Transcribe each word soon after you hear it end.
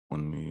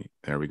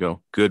There we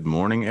go. Good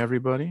morning,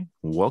 everybody.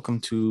 Welcome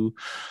to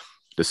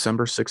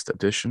December 6th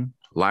edition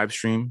live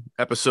stream,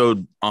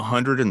 episode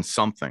 100 and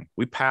something.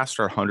 We passed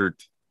our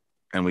 100th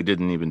and we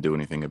didn't even do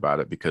anything about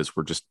it because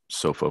we're just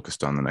so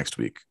focused on the next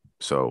week.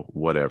 So,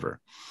 whatever.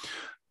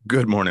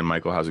 Good morning,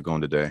 Michael. How's it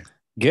going today?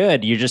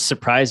 Good. You just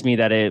surprised me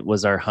that it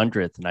was our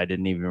 100th, and I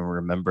didn't even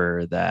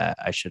remember that.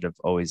 I should have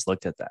always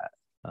looked at that.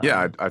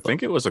 Yeah, I But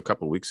think it was a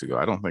couple weeks ago.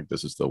 I don't think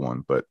this is the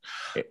one, but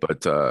it-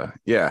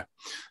 yeah.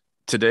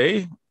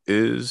 Today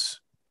is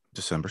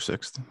December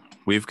 6th.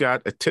 We've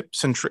got a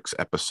tips and tricks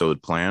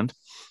episode planned.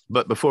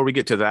 But before we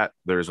get to that,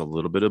 there's a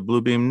little bit of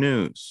Bluebeam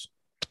news.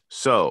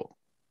 So,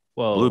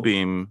 whoa.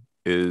 Bluebeam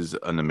is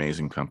an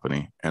amazing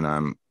company, and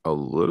I'm a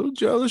little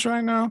jealous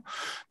right now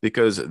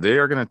because they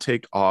are going to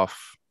take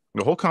off.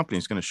 The whole company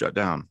is going to shut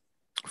down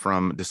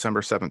from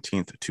December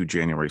 17th to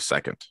January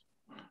 2nd,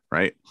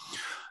 right?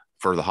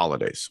 For the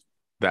holidays.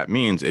 That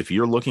means if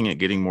you're looking at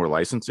getting more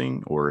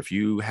licensing or if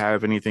you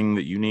have anything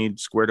that you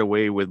need squared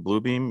away with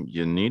Bluebeam,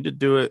 you need to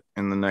do it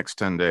in the next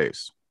 10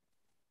 days.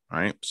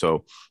 Right.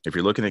 So if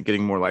you're looking at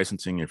getting more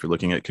licensing, if you're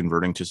looking at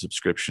converting to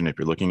subscription, if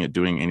you're looking at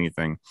doing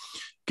anything,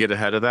 get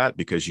ahead of that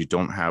because you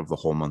don't have the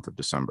whole month of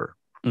December.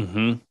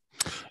 hmm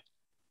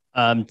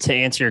to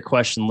answer your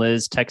question,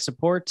 Liz, tech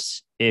support,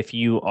 if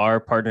you are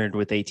partnered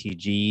with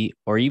ATG,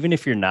 or even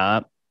if you're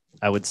not,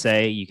 I would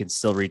say you can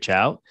still reach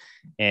out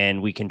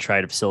and we can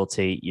try to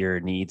facilitate your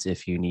needs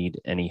if you need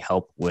any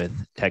help with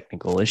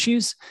technical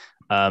issues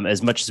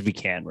as much as we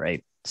can,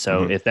 right?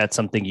 So Mm-hmm. if that's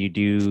something you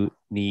do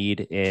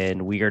need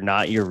and we are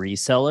not your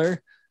reseller,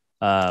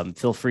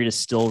 feel free to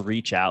still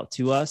reach out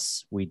to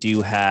us. We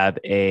do have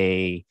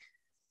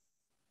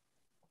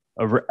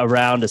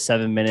around a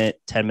 7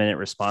 minute, 10 minute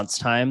response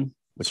time,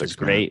 which is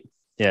 6 minutes. great.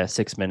 Yeah,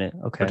 6 minute.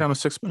 We're Okay. down to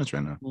 6 minutes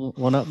right now.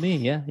 Well, not me.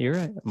 Yeah, you're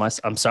right.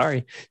 I'm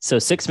sorry. So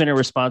 6 minute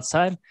response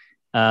time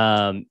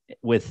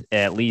with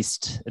at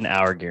least an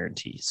hour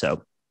guarantee.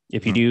 So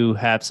if you Mm-hmm. do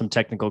have some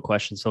technical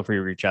questions, feel free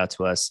to reach out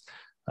to us.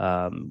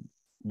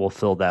 We'll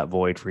fill that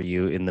void for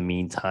you in the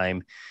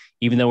meantime.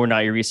 Even though we're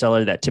not your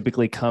reseller, that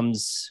typically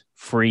comes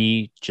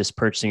free just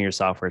purchasing your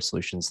software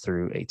solutions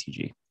through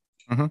ATG.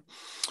 Mm-hmm.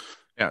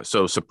 Yeah,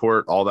 so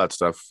support, all that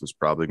stuff is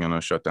probably going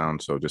to shut down.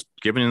 So just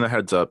giving you the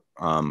heads up.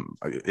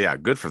 Yeah,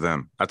 good for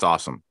them. That's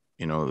awesome.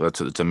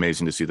 It's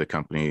amazing to see the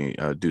company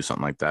do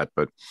something like that,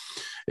 but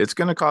it's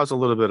going to cause a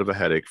little bit of a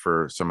headache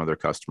for some of their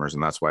customers,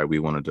 and that's why we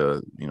wanted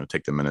to,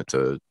 take the minute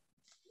to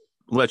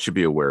let you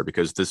be aware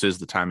because this is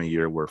the time of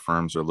year where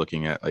firms are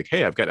looking at like,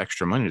 hey, I've got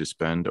extra money to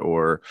spend,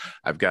 or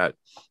I've got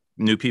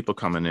new people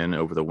coming in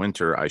over the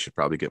winter. I should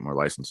probably get more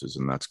licenses,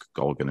 and that's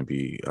all going to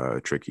be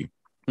tricky.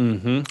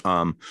 Mm-hmm.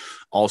 Um,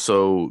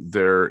 Also,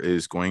 there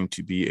is going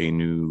to be a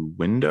new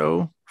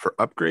window for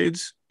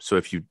upgrades. So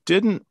if you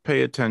didn't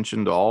pay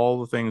attention to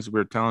all the things we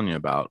are telling you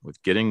about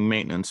with getting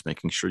maintenance,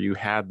 making sure you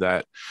had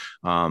that,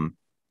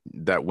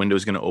 that window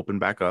is going to open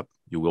back up.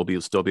 You will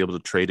still be able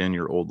to trade in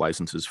your old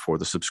licenses for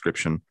the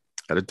subscription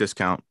at a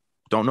discount.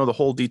 Don't know the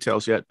whole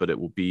details yet, but it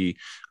will be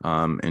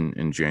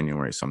in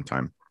January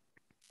sometime.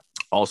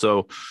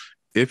 Also,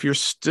 if you're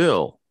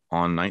still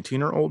on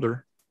 19 or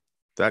older,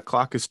 that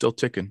clock is still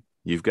ticking.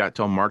 You've got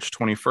till March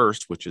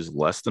 21st, which is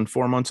less than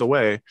 4 months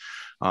away,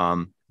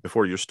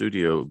 before your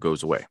studio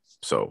goes away.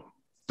 So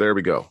there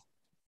we go.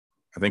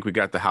 I think we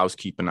got the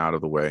housekeeping out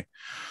of the way.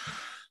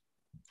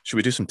 Should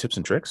we do some tips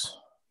and tricks?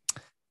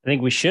 I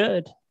think we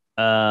should.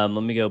 Let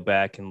me go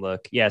back and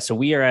look. Yeah, so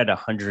we are at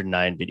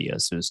 109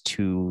 videos. So it was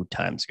 2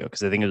 times ago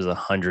because I think it was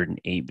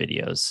 108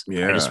 videos.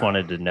 I just Yeah.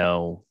 wanted to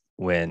know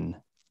when,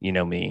 you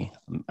know me,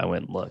 I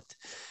went and looked.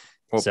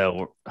 Well,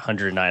 So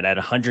 109. At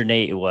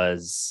 108, it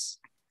was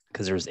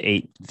because there was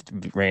 8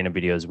 random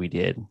videos we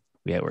did.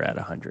 Were at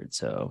 100.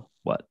 So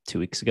what, 2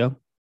 weeks ago?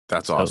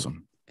 that's So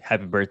awesome.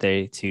 happy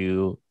birthday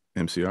to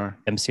MCR.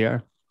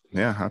 MCR.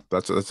 Yeah,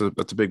 that's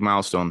a big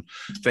milestone.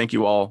 Thank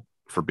you all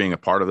for being a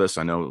part of this.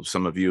 I know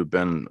some of you have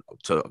been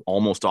to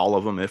almost all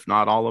of them, if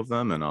not all of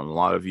them, and a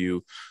lot of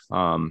you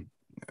have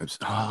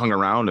hung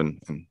around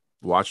and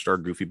watched our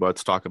goofy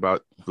butts talk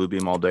about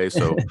Bluebeam all day.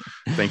 So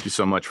thank you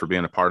so much for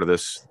being a part of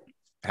this.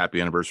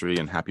 Happy anniversary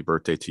and happy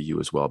birthday to you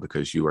as well,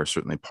 because you are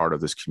certainly part of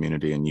this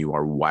community and you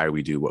are why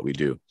we do what we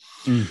do.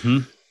 Mm-hmm.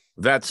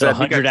 That So said,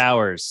 we got 100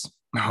 hours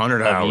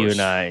 100 of you and hours.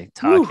 I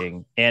Woo!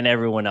 talking and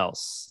everyone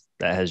else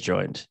that has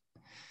joined.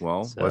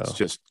 Well, let's So,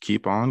 just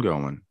keep on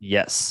going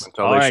yes.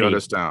 until they shut Alrighty.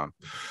 us down.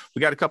 We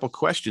got a couple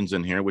questions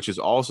in here, which is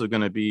also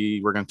going to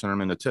be, we're going to turn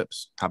them into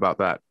tips. How about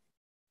that?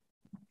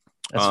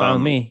 That's fine with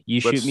Um, me. You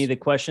shoot me let's, the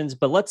questions,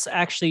 but let's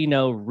actually,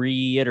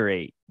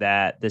 reiterate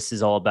that this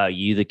is all about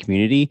you, the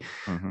community.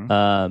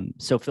 mhm,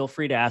 So feel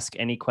free to ask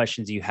any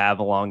questions you have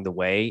along the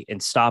way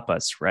and stop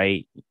us,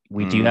 right?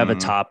 We do have a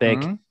topic,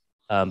 mhm.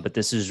 but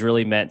this is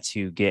really meant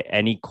to get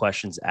any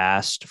questions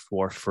asked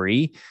for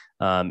free,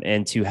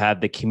 and to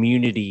have the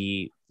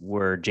community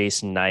where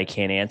Jason and I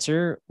can't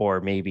answer,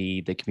 or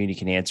maybe the community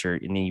can answer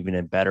in even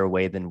a better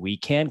way than we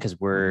can, because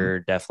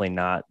we're definitely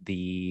not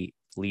the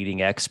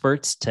leading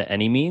experts to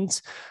any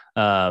means,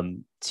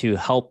 to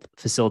help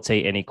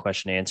facilitate any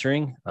question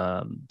answering.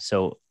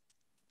 So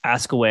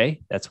ask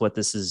away. That's what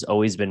this has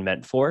always been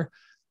meant for,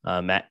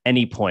 at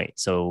any point.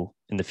 So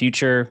in the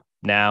future,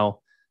 now,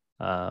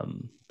 but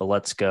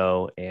let's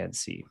go and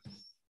see.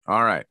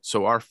 All right.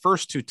 So our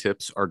first two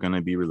tips are going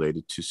to be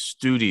related to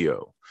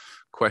Studio.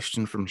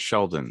 Question from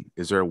Sheldon: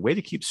 is there a way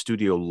to keep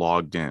Studio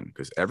logged in?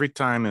 Because every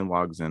time it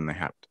logs in,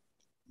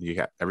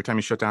 every time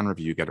you shut down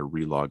Review, you got to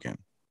re-log in.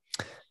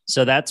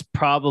 So that's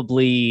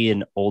probably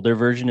an older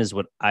version, is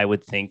what I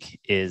would think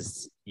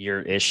is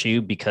your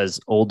issue, because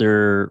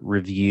older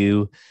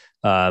Review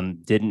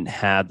didn't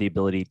have the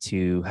ability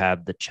to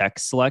have the check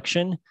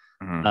selection.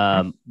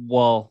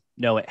 Well,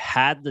 no, it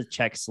had the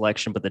check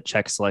selection, but the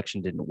check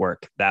selection didn't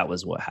work. That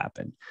was what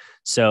happened.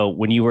 So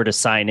when you were to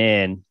sign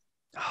in,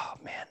 oh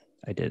man,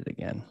 I did it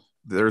again.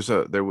 There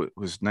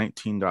was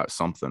 19 dot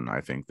something,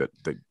 I think, that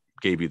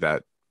gave you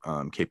that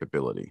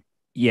capability.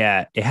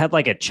 Yeah, it had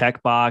like a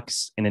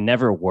checkbox and it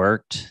never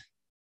worked,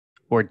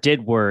 or it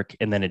did work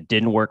and then it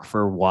didn't work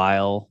for a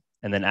while.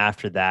 And then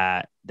after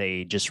that,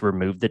 they just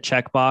removed the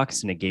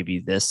checkbox and it gave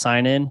you this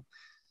sign in.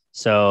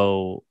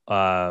 So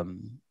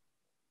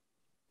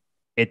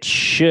it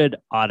should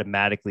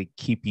automatically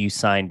keep you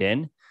signed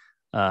in.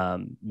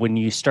 When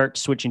you start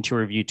switching to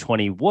Review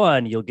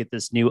 21, you'll get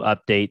this new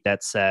update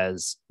that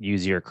says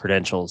use your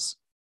credentials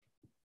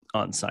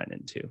on sign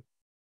in too.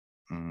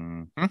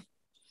 Mm-hmm.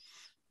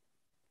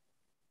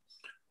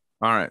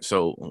 All right,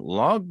 so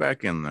log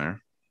back in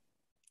there.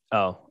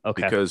 Oh,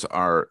 okay. Because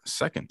our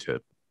second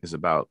tip is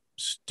about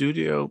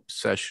studio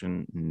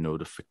session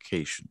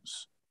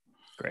notifications.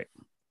 Great.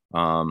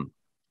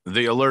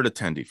 The alert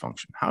attendee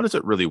function. How does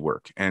it really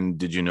work? And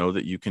did you know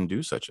that you can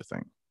do such a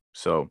thing?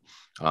 So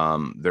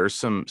there's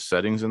some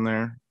settings in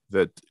there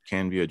that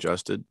can be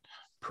adjusted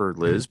per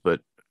Liz,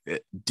 but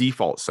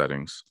default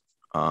settings.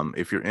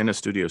 If you're in a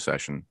studio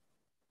session,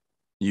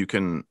 you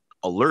can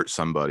alert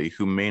somebody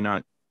who may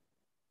not,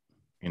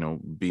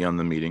 be on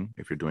the meeting.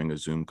 If you're doing a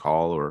Zoom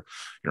call or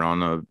you're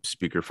on a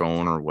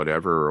speakerphone or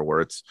whatever, or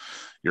where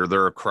you're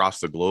there across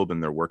the globe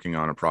and they're working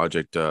on a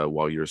project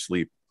while you're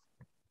asleep,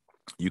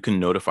 you can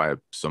notify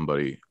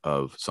somebody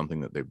of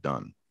something that they've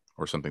done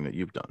or something that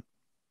you've done.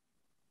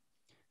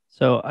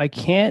 So I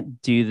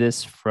can't do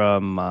this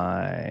from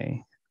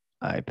my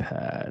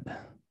iPad.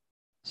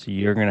 So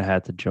you're going to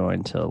have to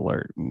join to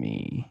alert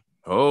me.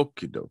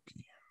 Okie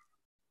dokie.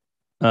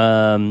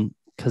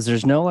 Because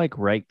there's no like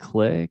right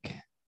click.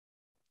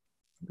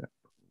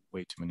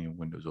 Way too many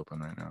windows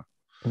open right now.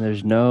 And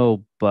there's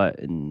no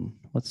button.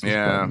 What's this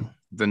button?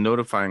 The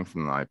notifying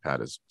from the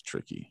iPad is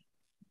tricky.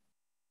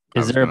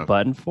 Is there a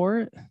button for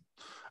it?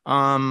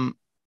 I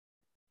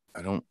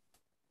don't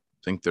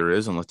think there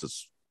is,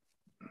 unless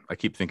I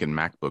keep thinking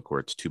MacBook where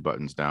it's 2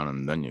 buttons down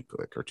and then you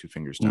click, or 2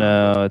 fingers down.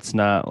 No, it's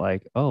not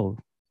like, 2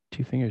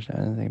 fingers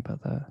down. I didn't think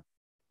about that.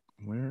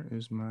 Where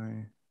is my...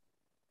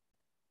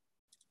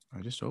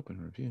 I just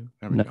opened Review.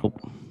 Nope.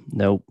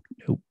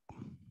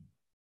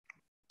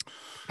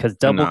 Because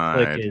double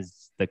click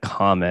is the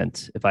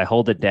comment. If I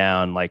hold it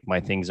down, like my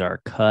things are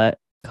cut,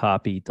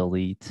 copy,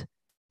 delete,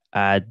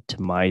 add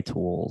to my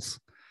tools,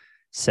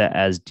 set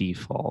as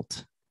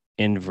default,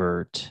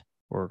 invert,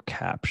 or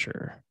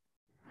capture.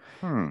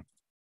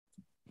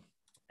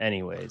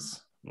 Anyways,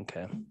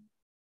 okay.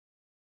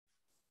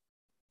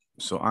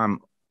 So I'm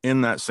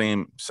in that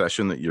same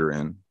session that you're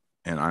in,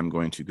 and I'm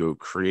going to go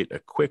create a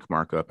quick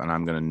markup, and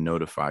I'm going to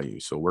notify you.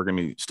 So we're going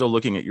to be still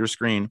looking at your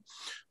screen,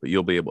 but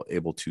you'll be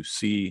able to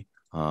see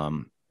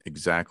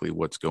exactly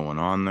what's going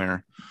on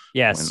there.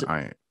 Yes. When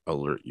I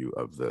alert you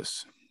of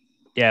this.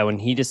 Yeah, when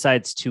he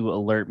decides to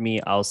alert me,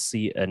 I'll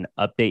see an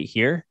update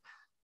here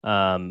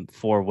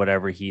for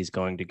whatever he's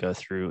going to go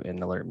through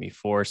and alert me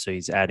for. So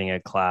he's adding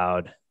a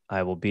cloud.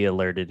 I will be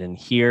alerted in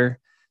here.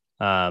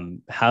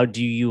 How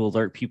do you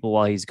alert people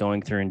while he's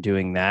going through and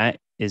doing that?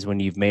 Is when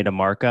you've made a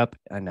markup.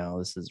 I know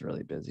this is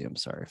really busy. I'm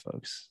sorry,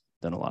 folks.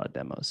 Done a lot of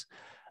demos.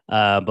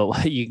 But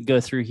what you can go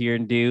through here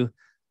and do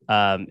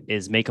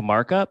is make a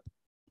markup.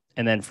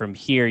 And then from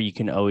here, you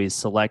can always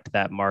select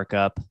that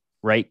markup,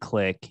 right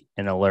click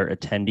and alert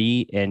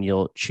attendee, and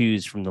you'll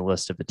choose from the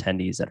list of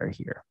attendees that are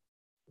here.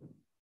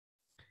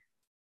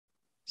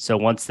 So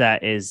once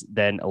that is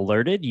then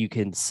alerted, you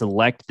can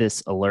select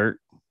this alert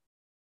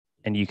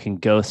and you can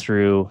go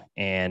through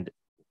and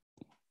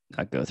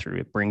not go through.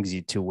 It brings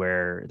you to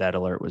where that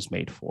alert was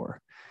made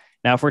for.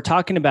 Now, if we're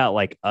talking about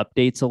like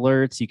updates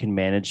alerts, you can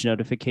manage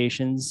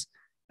notifications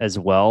as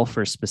well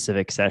for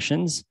specific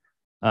sessions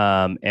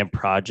and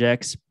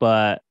projects,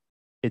 but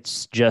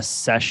it's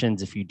just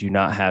sessions if you do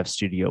not have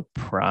Studio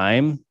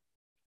Prime.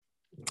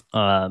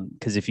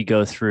 Because if you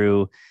go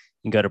through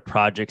and go to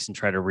projects and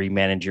try to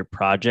remanage your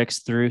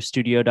projects through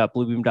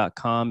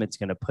studio.bluebeam.com, it's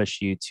going to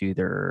push you to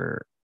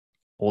their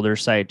older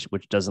site,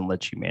 which doesn't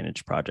let you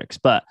manage projects.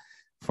 But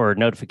for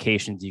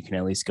notifications, you can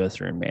at least go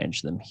through and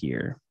manage them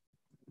here.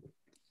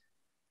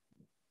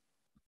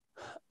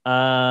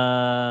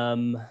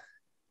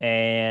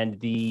 And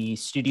the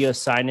studio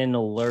sign-in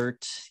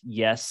alert,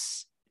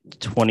 yes,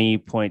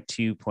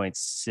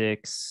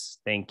 20.2.6.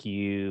 Thank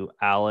you,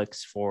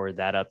 Alex, for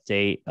that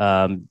update.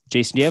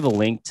 Jason, do you have a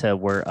link to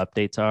where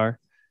updates are?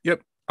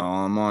 Yep.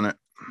 I'm on it.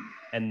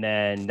 And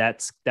then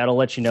that'll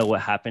let you know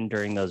what happened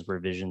during those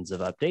revisions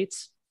of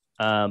updates.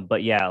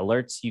 But yeah,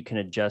 alerts, you can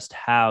adjust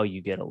how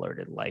you get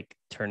alerted, like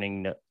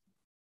turning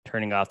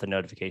off the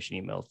notification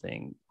email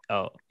thing.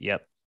 Oh,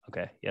 yep.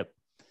 Okay. Yep.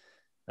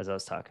 As I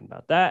was talking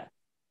about that.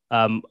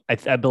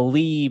 I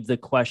believe the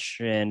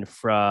question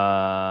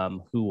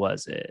from who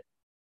was it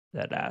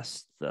that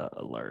asked the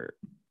alert?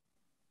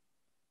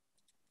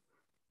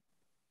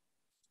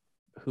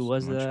 Who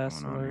was the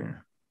asked alert?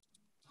 Here.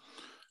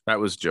 That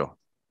was Jill.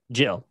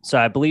 Jill. So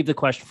I believe the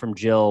question from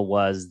Jill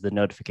was the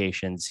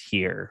notifications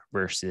here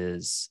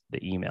versus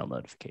the email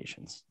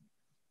notifications.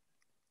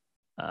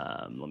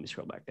 Let me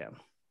scroll back down.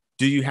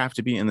 Do you have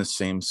to be in the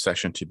same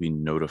session to be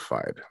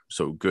notified?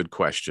 So good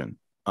question.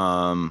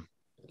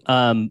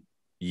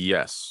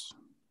 Yes,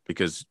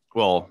 because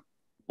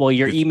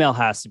your email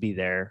has to be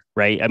there,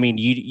 right? I mean,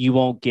 you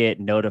won't get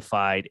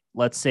notified.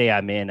 Let's say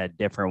I'm in a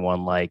different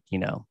one, like,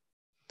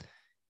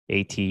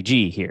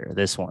 ATG here,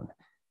 this one.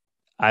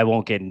 I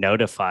won't get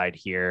notified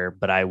here,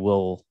 but I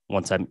will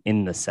once I'm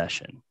in the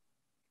session.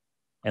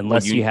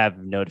 Unless you have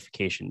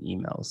notification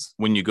emails.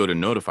 When you go to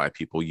notify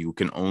people, you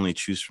can only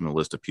choose from a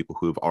list of people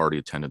who have already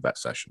attended that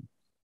session.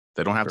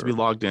 They don't have to be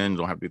logged in,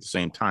 don't have to be at the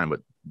same time,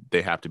 but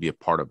they have to be a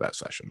part of that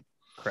session.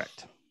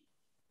 Correct.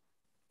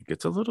 It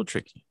gets a little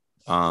tricky.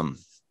 No,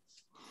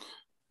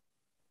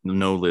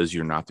 Liz,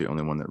 you're not the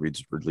only one that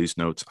reads release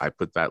notes. I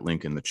put that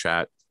link in the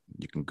chat.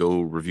 You can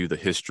go review the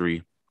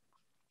history.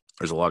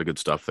 There's a lot of good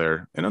stuff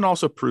there. And it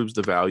also proves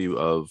the value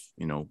of,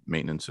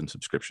 maintenance and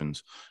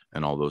subscriptions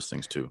and all those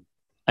things too.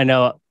 I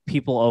know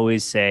people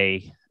always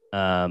say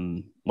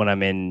when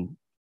I'm in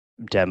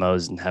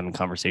demos and having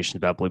conversations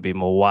about Bluebeam,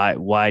 well,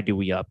 why do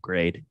we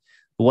upgrade?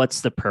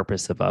 What's the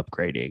purpose of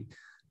upgrading?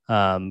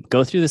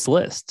 Go through this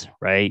list,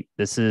 right?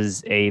 This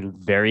is a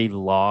very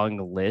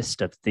long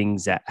list of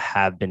things that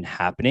have been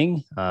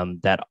happening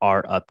that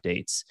are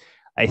updates.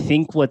 I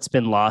think what's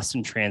been lost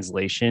in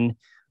translation,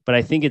 but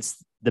I think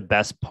it's the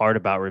best part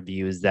about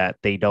Revu is that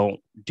they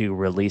don't do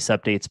release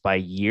updates by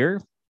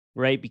year,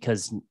 right?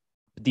 Because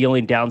the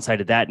only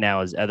downside of that now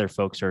is other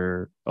folks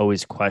are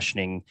always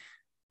questioning,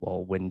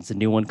 well, when's the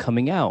new one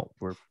coming out?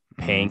 We're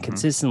paying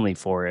consistently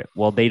for it.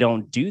 Well, they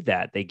don't do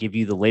that. They give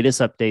you the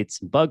latest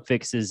updates and bug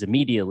fixes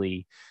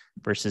immediately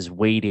versus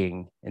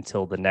waiting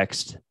until the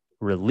next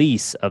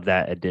release of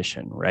that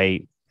edition,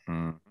 right?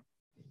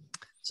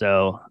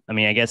 So, I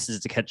mean, I guess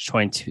it's a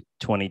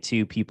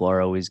catch-22. People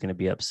are always going to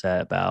be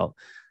upset about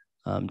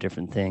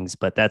different things,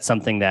 but that's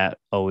something that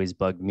always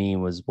bugged me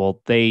was,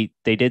 well, they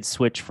did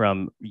switch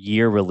from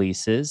year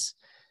releases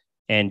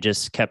and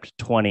just kept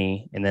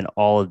 20, and then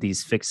all of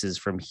these fixes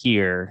from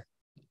here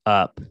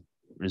up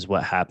is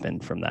what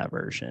happened from that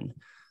version.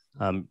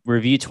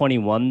 Revu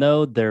 21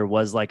 though, there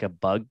was like a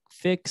bug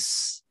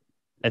fix.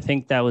 I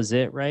think that was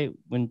it, right?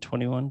 When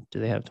 21, do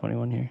they have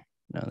 21 here?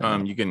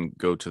 No. You can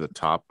go to the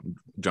top,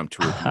 jump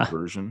to review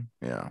version.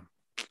 Yeah.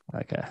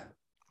 Okay.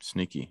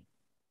 Sneaky.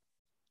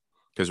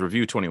 Because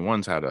Revu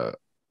 21's had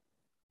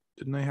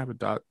didn't they have a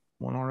 .1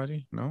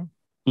 already? No?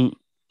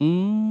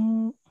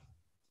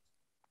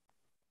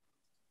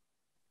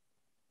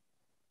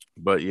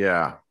 But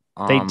yeah.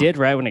 They did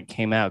right when it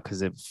came out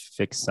because it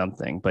fixed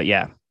something. But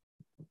yeah.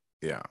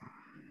 Yeah.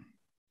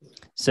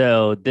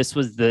 So this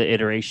was the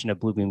iteration of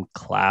Bluebeam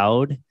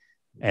Cloud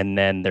and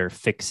then their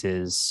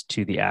fixes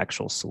to the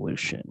actual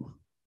solution.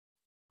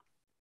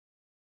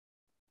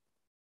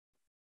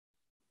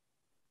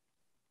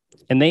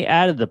 And they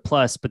added the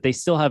plus, but they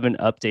still haven't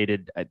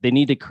updated. They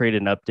need to create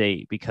an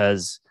update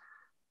because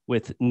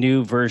with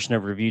new version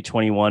of Revu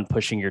 21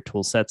 pushing your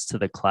tool sets to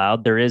the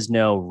cloud, there is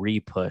no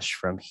repush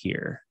from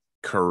here.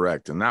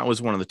 Correct. And that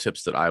was one of the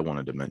tips that I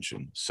wanted to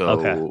mention.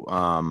 So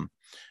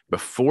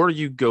before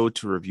you go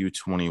to Revu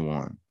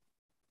 21,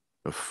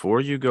 before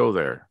you go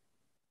there,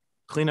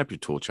 clean up your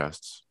tool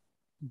chests.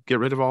 Get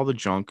rid of all the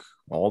junk,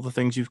 all the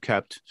things you've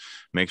kept.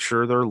 Make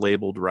sure they're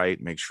labeled right.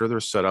 Make sure they're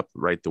set up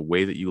right the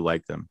way that you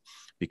like them.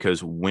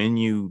 Because when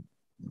you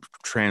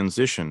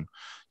transition,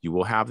 you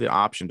will have the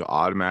option to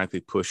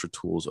automatically push your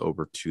tools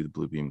over to the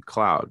Bluebeam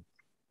Cloud,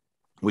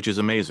 which is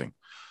amazing.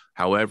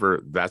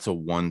 However, that's a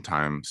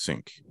one-time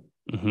sync.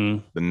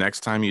 The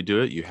next time you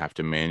do it, you have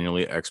to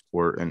manually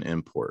export and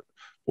import,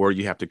 or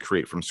you have to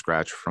create from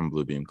scratch from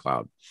Bluebeam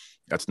Cloud.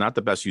 That's not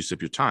the best use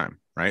of your time,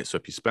 right? So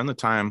if you spend the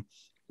time,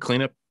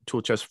 clean up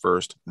tool chest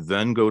first,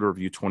 then go to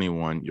Revu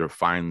 21, you'll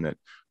find that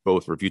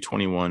both Revu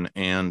 21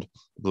 and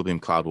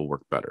Bluebeam Cloud will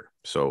work better.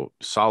 So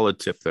solid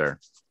tip there.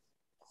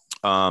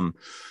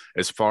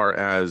 As far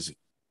as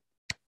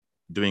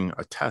doing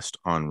a test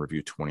on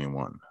Revu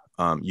 21,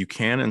 you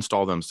can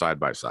install them side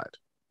by side,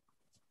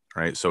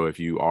 right? So if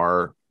you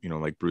are,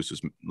 like Bruce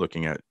is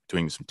looking at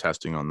doing some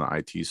testing on the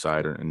IT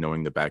side and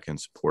knowing the backend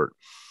support,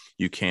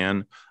 you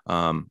can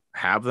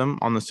have them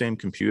on the same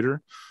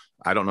computer.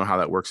 I don't know how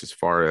that works as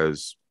far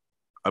as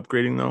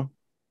upgrading though.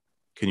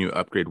 Can you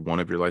upgrade one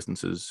of your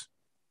licenses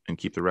and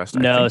keep the rest?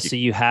 No, so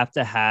you have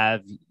to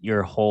have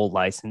your whole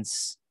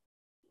license.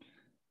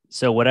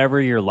 So whatever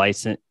your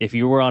license, if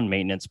you were on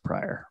maintenance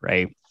prior,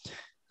 right?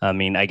 I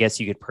mean, I guess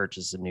you could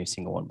purchase a new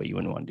single one, but you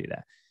wouldn't want to do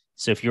that.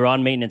 So if you're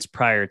on maintenance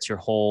prior, it's your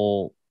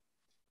whole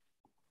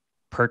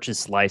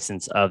purchase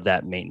license of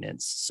that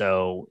maintenance.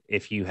 So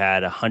if you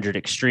had 100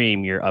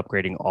 Extreme, you're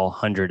upgrading all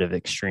 100 of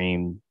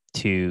Extreme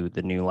to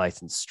the new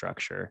license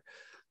structure.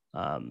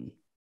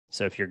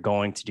 So if you're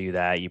going to do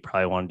that, you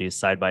probably want to do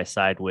side by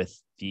side with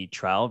the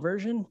trial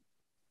version.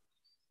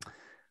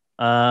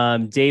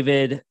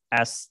 David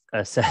asked,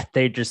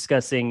 they're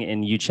discussing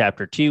in U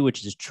Chapter 2,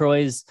 which is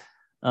Troy's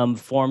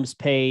forms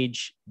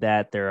page,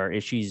 that there are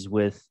issues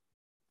with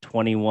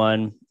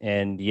 21.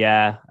 And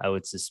yeah, I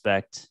would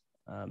suspect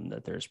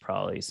that there's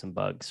probably some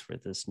bugs for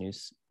this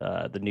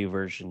the new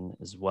version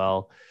as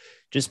well,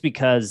 just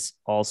because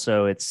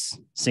also it's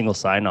single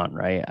sign-on,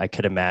 right? I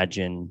could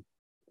imagine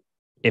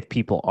if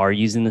people are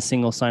using the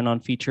single sign-on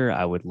feature,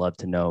 I would love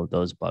to know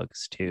those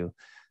bugs too,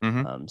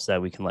 so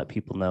that we can let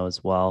people know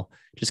as well.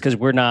 Just because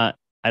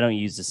I don't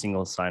use the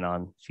single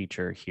sign-on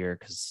feature here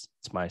because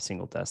it's my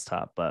single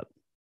desktop, but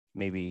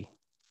maybe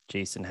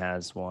Jason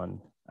has one.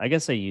 I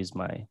guess I use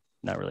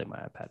not really my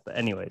iPad, but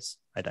anyways,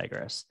 I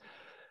digress.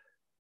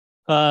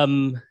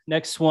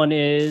 Next one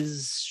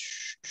is,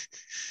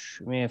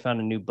 I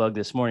found a new bug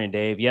this morning,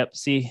 Dave. Yep.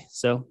 See,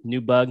 so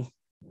new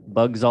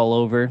bugs all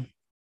over.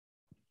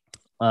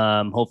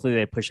 Hopefully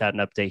they push out an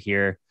update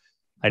here.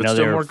 I know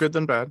they're more good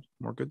than bad.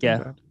 More good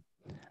than bad.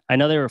 I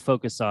know they were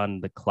focused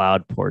on the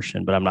cloud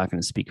portion, but I'm not going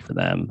to speak for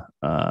them.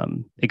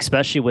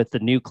 Especially with the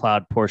new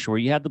cloud portion where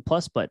you have the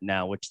plus button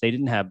now, which they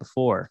didn't have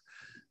before,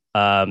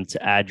 to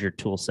add your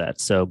tool set.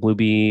 So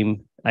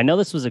Bluebeam, I know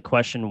this was a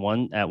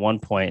question at one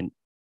point.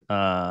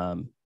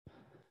 Is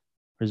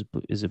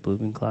it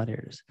Bluebeam Cloud?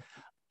 Here it is.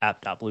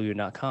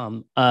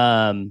 app.bluebeam.com.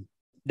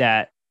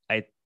 That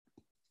I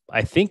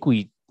think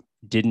we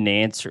didn't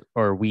answer,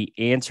 or we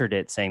answered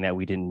it saying that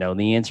we didn't know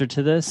the answer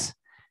to this,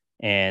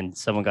 and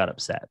someone got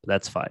upset, but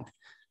that's fine.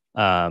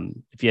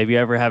 If you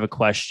ever have a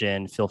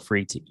question, feel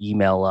free to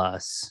email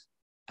us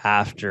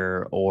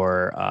after,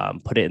 or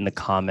put it in the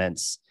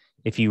comments.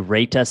 If you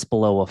rate us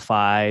below a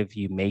 5,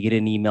 you may get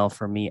an email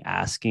from me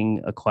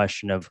asking a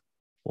question of,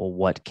 well,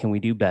 what can we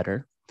do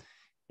better?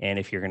 And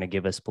if you're going to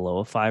give us below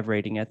a 5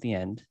 rating at the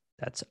end,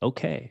 that's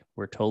okay.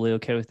 We're totally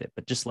okay with it,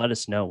 but just let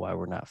us know why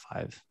we're not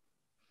 5.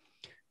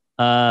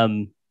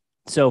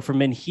 So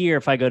from in here,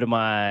 if I go to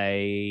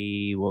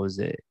what was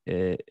it?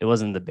 It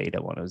wasn't the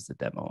beta one. It was the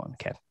demo one.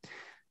 Okay.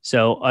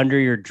 So under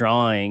your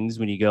drawings,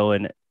 when you go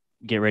and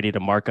get ready to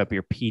mark up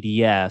your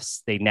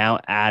PDFs, they now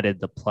added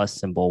the plus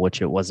symbol,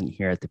 which it wasn't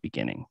here at the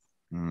beginning.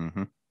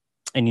 Mm-hmm.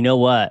 And you know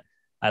what?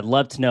 I'd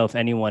love to know if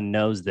anyone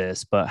knows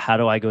this, but how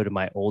do I go to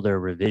my older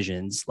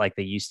revisions like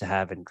they used to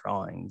have in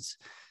drawings?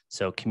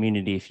 So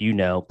community, if you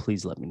know,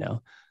 please let me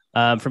know.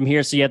 From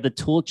here, so you have the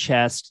tool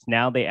chest.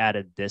 Now they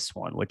added this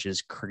one, which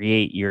is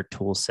create your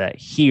tool set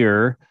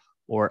here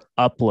or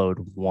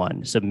upload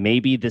one. So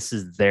maybe this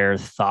is their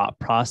thought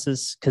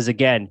process. Because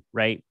again,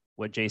 right,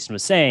 what Jason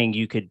was saying,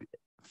 you could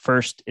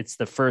it's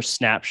the first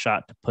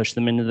snapshot to push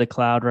them into the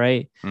cloud,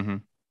 right? Mm-hmm.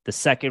 The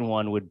second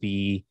one would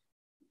be,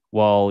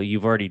 well,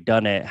 you've already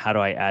done it. How do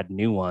I add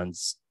new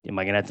ones? Am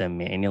I going to have to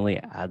manually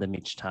add them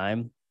each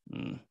time?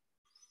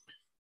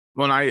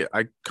 Well, I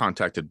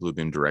contacted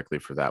Bluebeam directly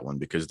for that one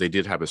because they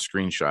did have a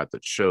screenshot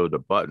that showed a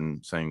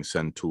button saying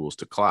send tools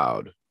to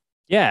cloud.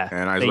 Yeah.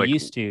 And I was like,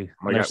 used to.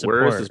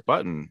 Where is this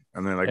button?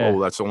 And they're like, oh,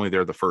 that's only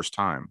there the first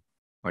time.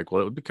 Like,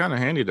 well, it would be kind of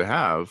handy to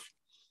have.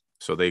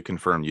 So they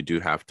confirmed you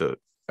do have to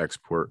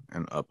export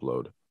and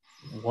upload.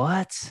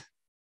 What?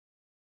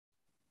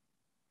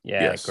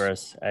 Yeah, yes.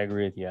 Gross. I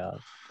agree with you.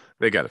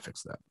 They got to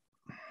fix that.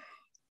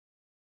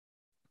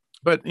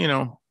 But,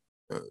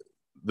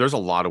 there's a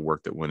lot of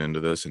work that went into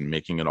this and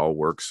making it all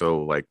work.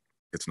 So, like,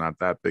 it's not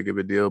that big of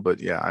a deal. But,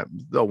 yeah,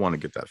 they'll want to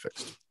get that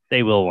fixed.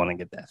 They will want to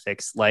get that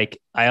fixed. Like,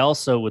 I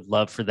also would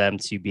love for them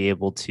to be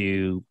able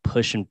to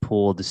push and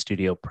pull the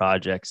studio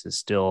projects. Is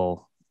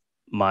still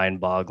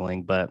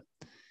mind-boggling. But,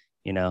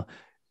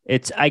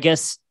 I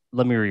guess,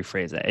 let me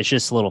rephrase that. It's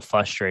just a little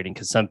frustrating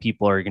because some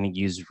people are going to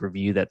use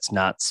review that's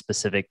not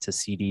specific to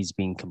CDs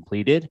being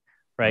completed,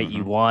 right? Mm-hmm.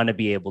 You want to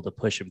be able to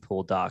push and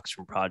pull docs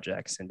from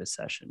projects into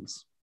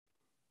sessions.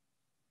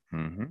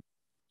 Mm-hmm.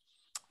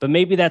 But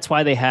maybe that's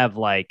why they have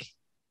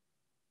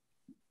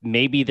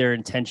maybe their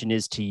intention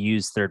is to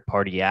use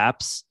third-party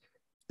apps,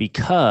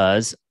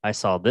 because I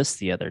saw this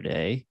the other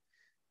day.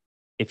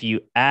 If you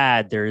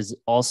add, there's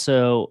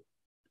also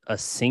a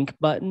sync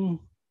button.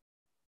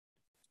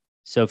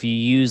 So if you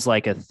use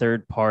like a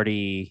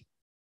third-party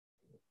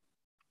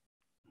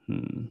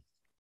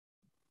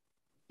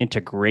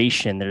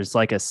integration, there's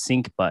like a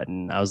sync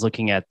button. I was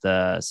looking at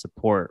the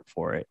support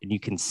for it, and you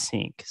can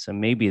sync. So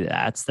maybe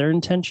that's their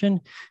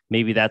intention.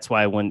 Maybe that's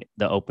why when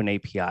the open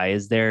API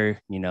is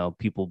there,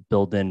 people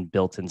build in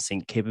built-in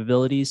sync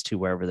capabilities to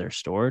wherever they're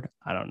stored.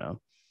 I don't know.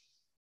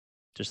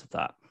 Just a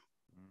thought.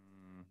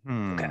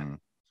 Okay.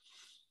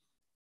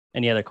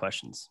 Any other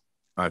questions?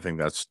 I think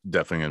that's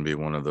definitely going to be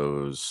one of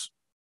those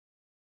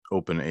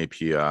open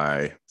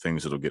API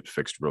things that'll get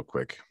fixed real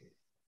quick.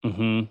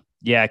 Mm-hmm.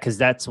 Yeah, because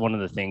that's one of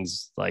the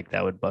things like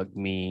that would bug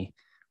me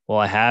Well,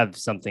 I have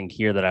something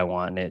here that I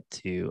want it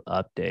to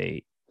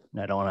update,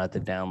 and I don't want to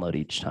have to download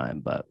each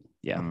time, but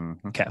yeah.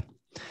 Mm-hmm. Okay.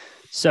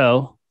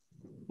 So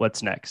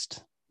what's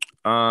next?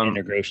 Um,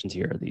 Integrations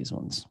here are these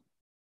ones.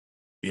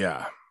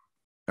 yeah.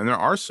 And there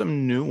are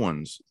some new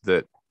ones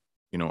that,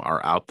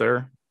 are out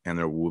there, and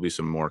there will be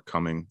some more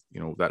coming.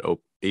 That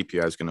API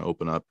is going to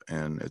open up,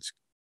 and it's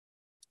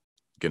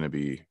going to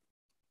be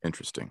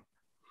interesting.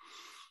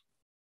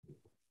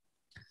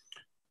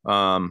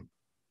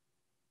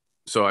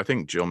 So I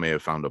think Jill may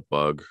have found a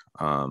bug.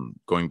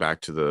 Going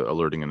back to the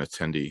alerting an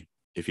attendee,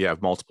 if you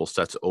have multiple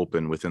sets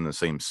open within the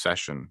same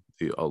session,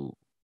 the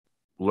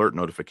alert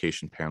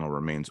notification panel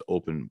remains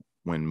open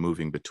when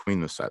moving between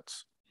the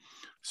sets.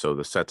 So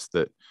the sets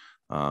that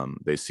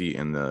they see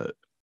in the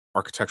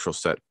architectural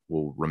set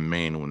will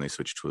remain when they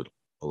switch to an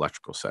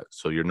electrical set.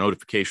 So your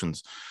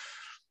notifications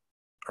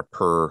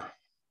are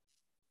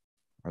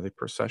they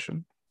per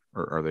session,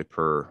 or are they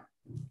per?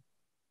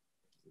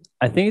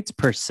 I think it's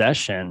per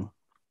session.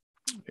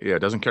 Yeah, it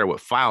doesn't care what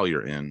file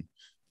you're in,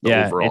 the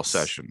Yeah, overall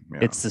session. Yeah.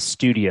 It's the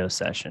studio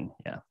session.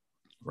 Yeah.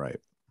 Right.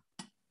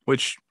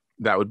 Which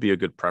that would be a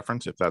good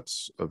preference if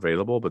that's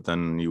available, but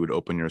then you would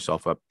open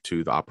yourself up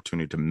to the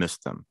opportunity to miss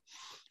them.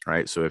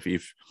 Right. So if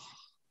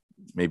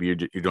maybe you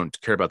don't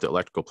care about the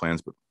electrical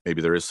plans, but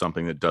maybe there is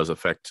something that does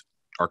affect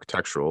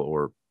architectural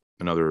or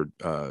another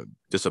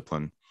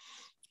discipline,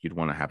 you'd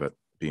want to have it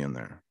be in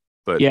there.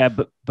 But yeah,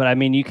 but I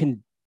mean, you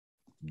can.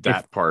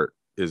 That part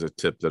is a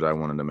tip that I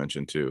wanted to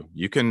mention too.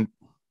 You can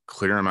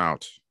clear them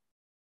out.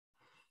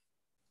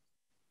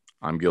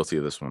 I'm guilty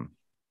of this one.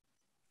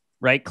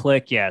 Right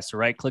click, yeah. So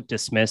right click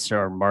dismiss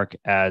or mark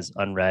as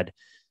unread.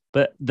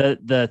 But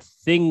the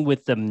thing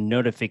with the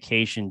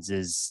notifications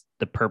is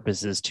the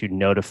purpose is to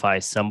notify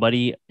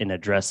somebody and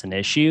address an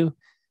issue.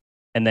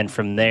 And then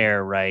from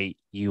there, right,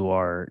 you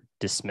are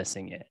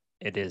dismissing it.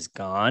 It is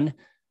gone.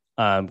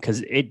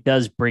 Because it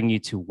does bring you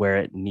to where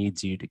it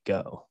needs you to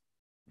go.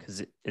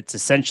 Because it's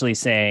essentially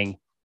saying,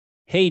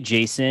 hey,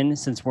 Jason,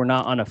 since we're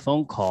not on a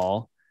phone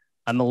call,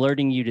 I'm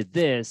alerting you to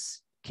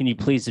this. Can you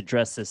please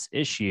address this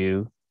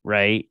issue?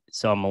 Right.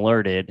 So I'm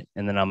alerted,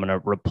 and then I'm going to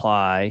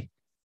reply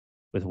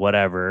with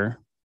whatever.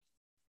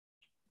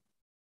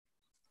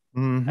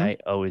 Mm-hmm. I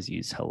always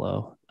use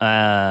hello.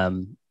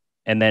 And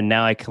then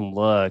now I can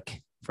look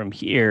from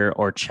here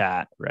or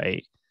chat,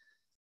 right?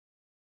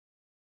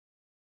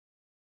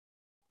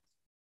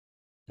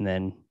 And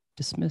then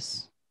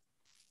dismiss.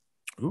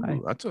 Ooh, Bye.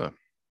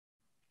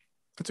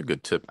 that's a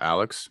good tip,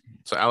 Alex.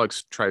 So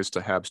Alex tries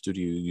to have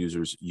studio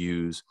users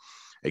use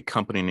a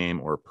company name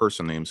or a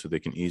person name so they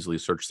can easily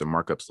search the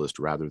markups list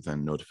rather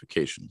than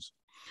notifications.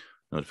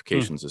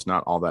 Notifications is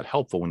not all that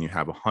helpful when you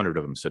have 100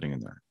 of them sitting in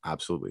there.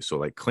 Absolutely. So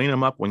like clean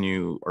them up when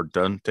you are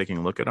done taking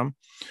a look at them.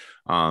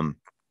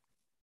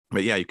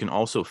 But yeah, you can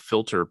also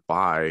filter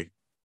by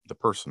the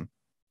person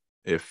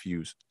if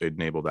you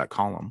enable that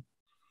column.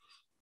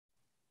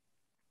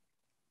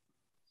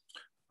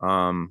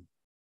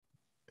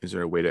 Is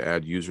there a way to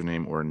add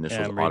username or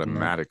initials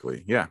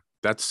automatically? Yeah,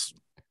 that's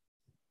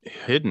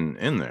hidden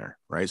in there,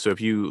 right? So if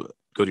you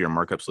go to your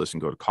markups list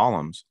and go to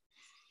columns,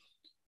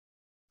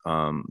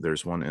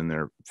 there's one in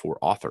there for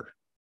author.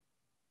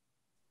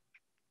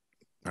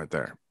 Right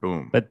there.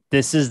 Boom. But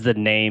this is the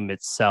name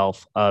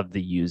itself of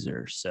the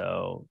user.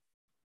 So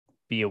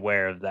be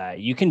aware of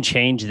that. You can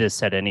change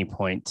this at any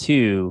point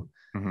too.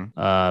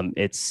 Mm-hmm.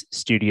 It's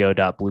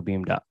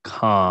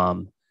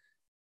studio.bluebeam.com,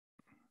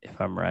 if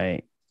I'm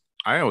right.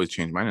 I always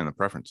change mine in the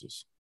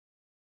preferences.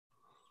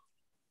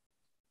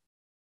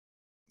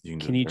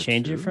 Can you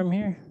change it from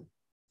here?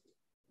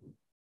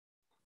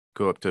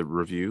 Go up to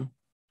review.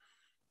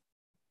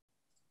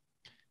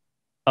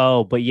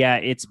 Oh, but yeah,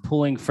 it's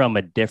pulling from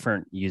a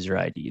different user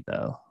ID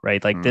though,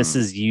 right? Like this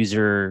is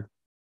user,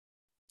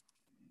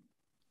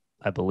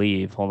 I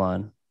believe. Hold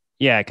on.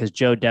 Yeah, because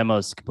Joe demo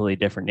is completely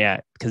different.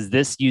 Yeah, because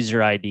this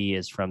user ID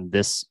is from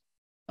this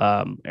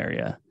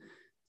area.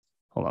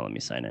 Hold on, let me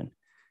sign in.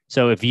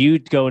 So if you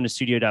go into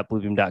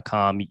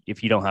studio.bluebeam.com,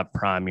 if you don't have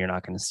Prime, you're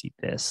not going to see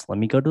this. Let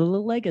me go to the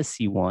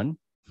legacy one.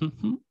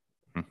 In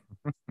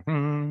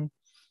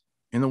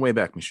the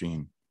Wayback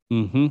Machine.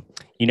 Mm-hmm.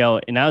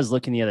 And I was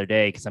looking the other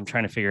day because I'm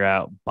trying to figure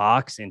out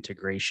box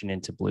integration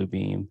into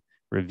Bluebeam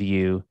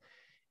Review,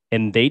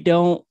 and they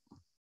don't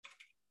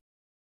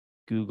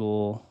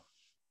Google.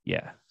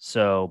 Yeah.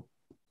 So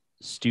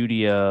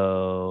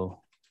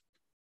studio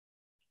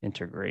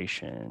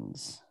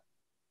integrations.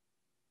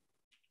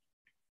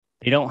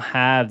 They don't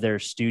have their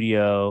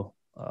studio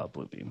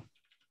Bluebeam.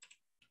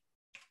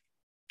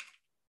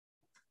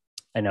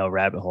 I know,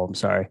 rabbit hole. I'm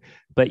sorry.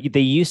 But they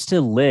used to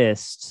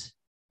list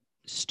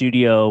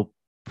Studio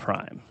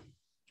Prime.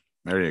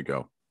 There you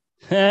go.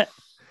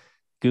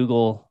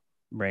 Google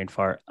brain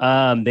fart.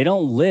 They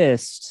don't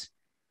list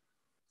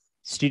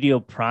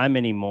Studio Prime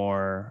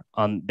anymore.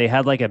 They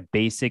had like a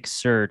basic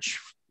search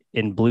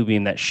in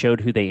Bluebeam that showed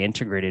who they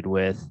integrated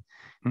with.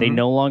 Mm-hmm. They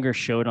no longer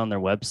show it on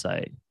their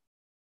website.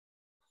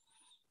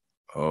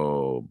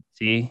 Oh,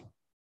 see?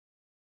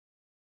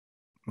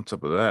 What's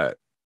up with that?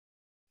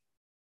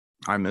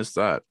 I missed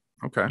that.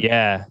 Okay.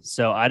 Yeah.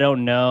 So I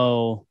don't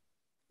know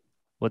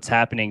what's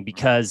happening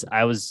because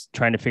I was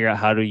trying to figure out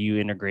how do you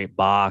integrate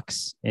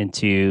Box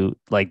into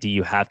like, do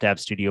you have to have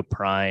Studio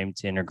Prime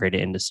to integrate it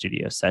into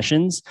Studio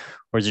Sessions,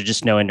 or is there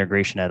just no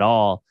integration at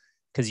all?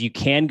 Because you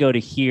can go to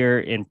here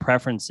in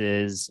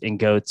preferences and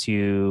go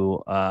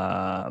to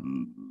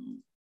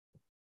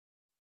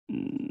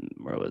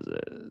where was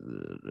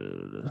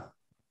it?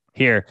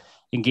 Here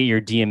and get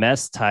your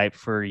DMS type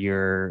for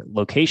your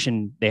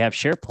location. They have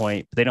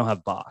SharePoint, but they don't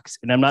have Box.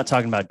 And I'm not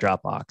talking about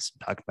Dropbox.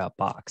 I'm talking about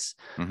Box.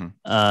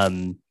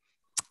 Mm-hmm.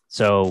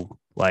 So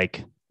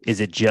like, is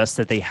it just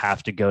that they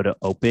have to go to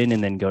open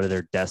and then go to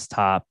their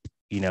desktop,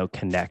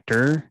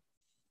 connector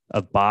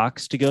of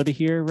Box to go to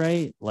here,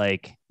 right?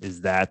 Like,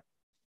 is that,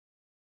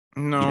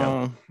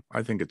 No,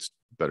 I think it's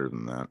better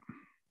than that.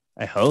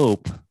 I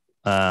hope.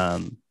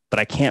 But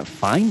I can't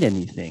find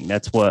anything.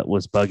 That's what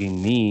was bugging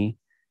me.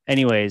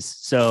 Anyways,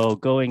 so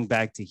going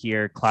back to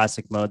here,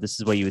 classic mode, this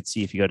is what you would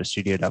see if you go to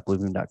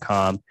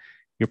studio.bluebeam.com.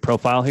 Your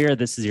profile here,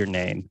 this is your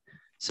name.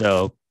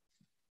 So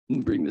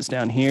bring this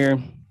down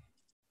here.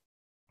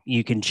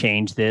 You can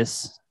change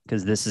this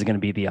because this is going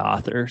to be the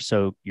author.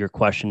 So your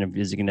question of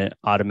is it going to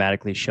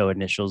automatically show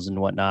initials and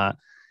whatnot?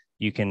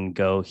 You can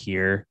go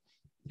here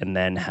and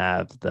then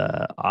have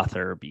the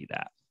author be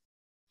that.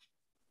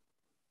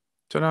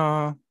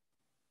 Ta-da!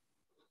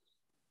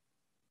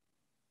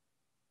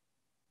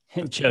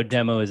 Joe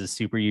Demo is a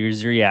super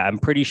user. Yeah, I'm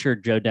pretty sure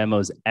Joe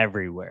Demo's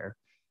everywhere.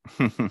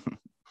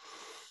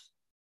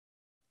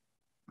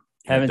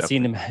 Haven't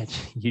seen him at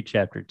you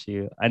chapter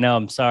 2. I know.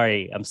 I'm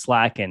sorry. I'm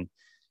slacking.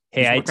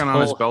 Hey, He's working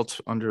on his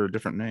belt under a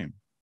different name.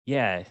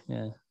 Yeah.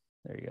 There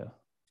you go.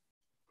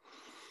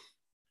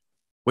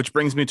 Which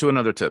brings me to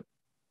another tip.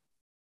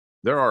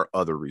 There are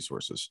other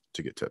resources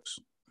to get tips.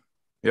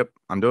 Yep,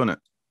 I'm doing it.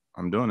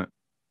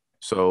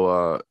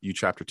 So you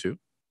chapter 2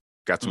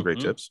 got some great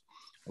tips.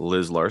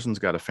 Liz Larson's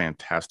got a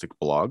fantastic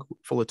blog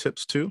full of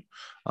tips too,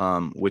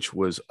 which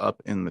was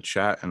up in the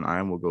chat, and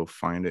I will go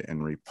find it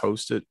and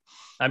repost it.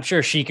 I'm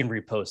sure she can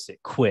repost it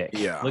quick.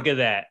 Yeah. Look at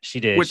that. She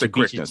did. With she the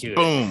quickness.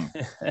 Boom.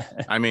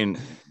 I mean,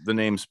 the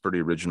name's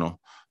pretty original,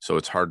 so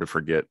it's hard to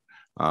forget.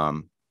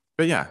 But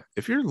yeah,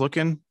 if you're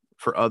looking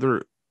for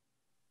other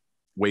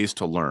ways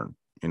to learn,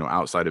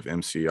 outside of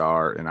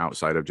MCR and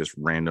outside of just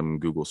random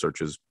Google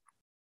searches,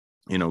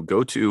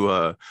 go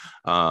to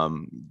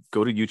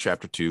you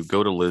chapter 2,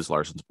 go to Liz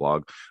Larson's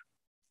blog,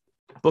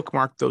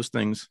 bookmark those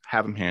things,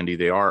 have them handy.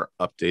 They are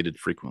updated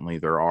frequently.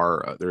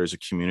 There is a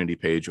community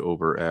page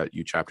over at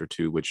you chapter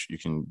 2 which you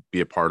can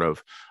be a part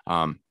of.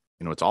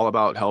 It's all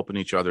about helping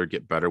each other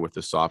get better with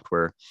the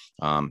software,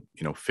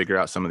 figure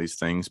out some of these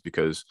things,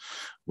 because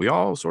we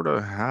all sort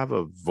of have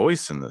a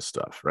voice in this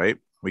stuff, right?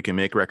 We can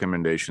make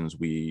recommendations.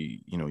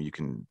 You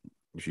can,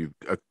 if you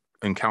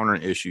encounter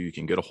an issue, you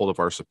can get a hold of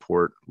our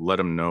support, let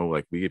them know,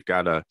 like, we've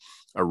got a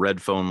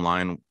red phone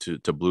line to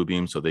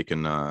Bluebeam, so they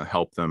can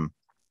help them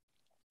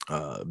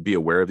be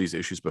aware of these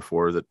issues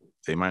before that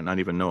they might not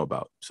even know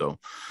about. So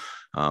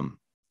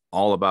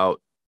all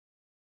about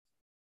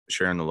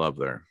sharing the love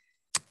there.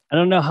 I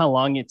don't know how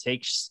long it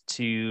takes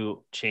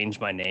to change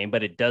my name,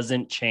 but it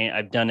doesn't change.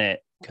 I've done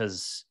it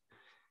because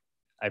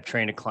I've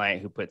trained a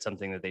client who put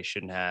something that they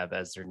shouldn't have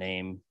as their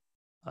name.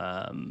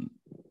 And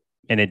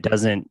it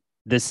doesn't,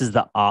 this is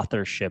the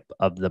authorship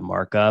of the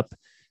markup,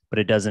 but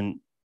it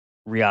doesn't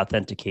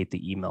re-authenticate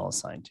the email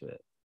assigned to it.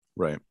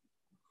 Right.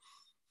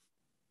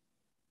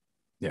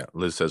 Yeah.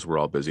 Liz says we're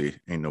all busy.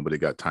 Ain't nobody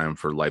got time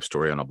for life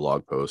story on a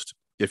blog post.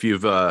 If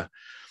you've,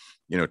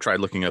 tried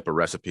looking up a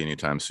recipe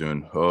anytime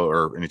soon,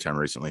 or anytime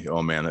recently,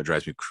 oh man, that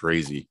drives me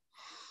crazy.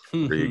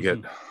 Where you get,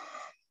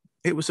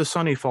 it was a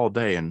sunny fall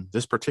day and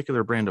this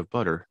particular brand of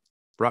butter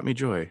brought me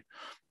joy.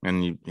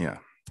 And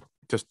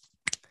just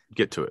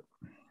get to it.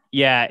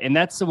 Yeah. And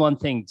that's the one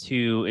thing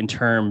too, in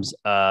terms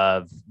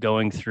of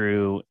going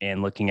through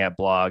and looking at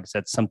blogs.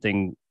 That's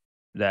something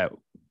that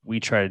we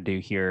try to do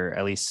here,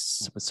 at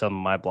least with some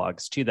of my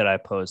blogs too, that I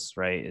post,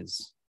 right?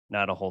 Is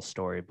not a whole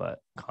story, but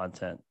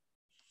content.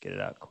 Get it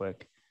out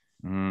quick.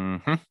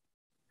 Mm-hmm.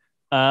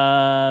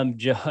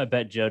 Joe, I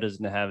bet Joe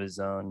doesn't have his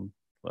own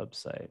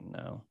website.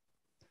 No.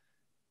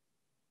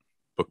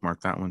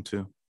 Bookmark that one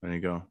too. There you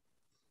go.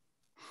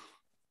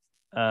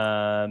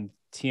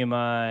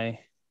 TMI.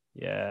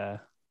 Yeah.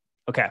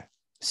 Okay.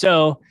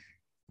 So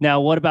now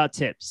what about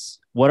tips?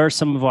 What are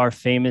some of our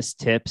famous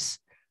tips,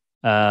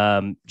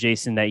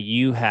 Jason, that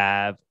you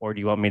have, or do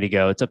you want me to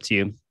go? It's up to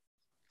you.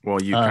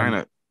 Well, you kind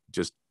of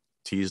just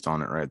teased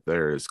on it right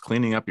there, is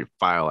cleaning up your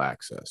file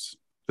access.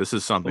 This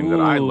is something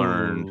that I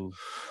learned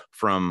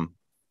from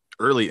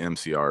early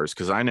MCRs,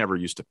 because I never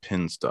used to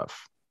pin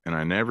stuff and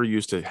I never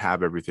used to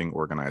have everything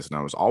organized. And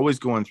I was always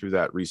going through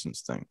that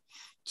recents thing.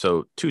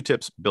 So 2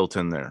 tips built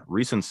in there.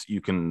 Recents,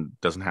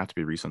 doesn't have to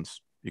be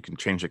recents. You can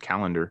change the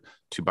calendar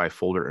to by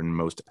folder and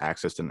most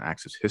accessed and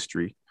access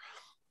history.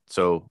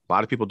 So a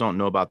lot of people don't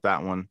know about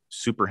that one.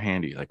 Super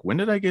handy. Like, when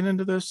did I get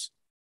into this?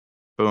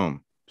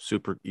 Boom.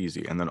 Super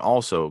easy. And then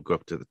also go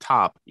up to the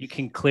top. You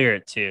can clear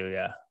it too.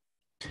 Yeah.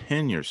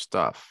 Pin your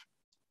stuff.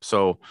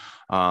 So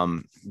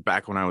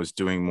back when I was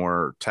doing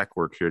more tech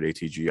work here at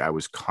ATG, I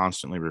was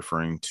constantly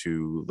referring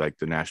to like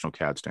the national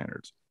CAD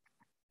standards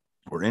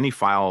or any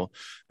file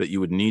that you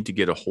would need to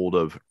get a hold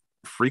of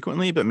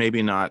frequently, but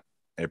maybe not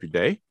every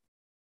day.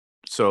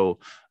 So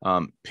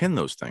pin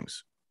those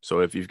things.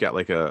 So if you've got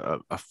like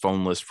a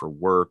phone list for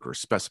work or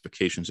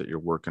specifications that you're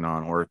working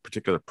on or a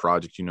particular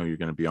project you know you're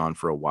going to be on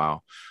for a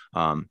while,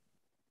 pin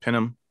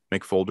them,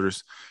 make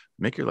folders,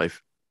 make your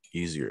life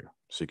easier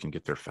so you can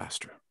get there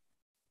faster.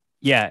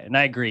 Yeah, and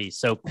I agree.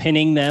 So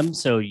pinning them.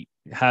 So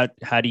how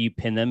do you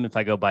pin them? If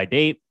I go by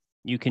date,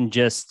 you can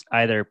just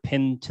either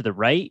pin to the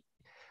right.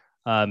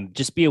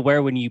 Just be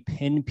aware when you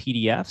pin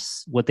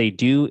PDFs, what they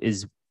do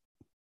is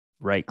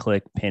right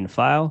click pin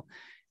file.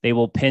 They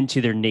will pin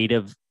to their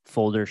native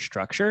folder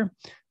structure.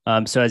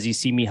 So as you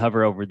see me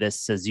hover over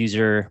this, says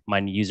user,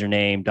 my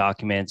username,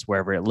 documents,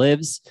 wherever it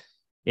lives,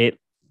 it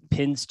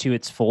pins to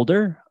its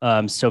folder.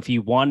 So if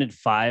you wanted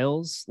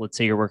files, let's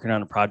say you're working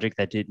on a project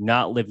that did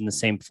not live in the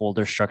same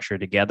folder structure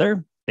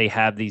together, they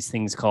have these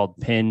things called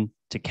pin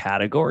to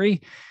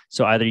category.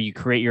 So either you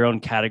create your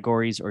own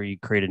categories or you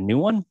create a new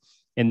one,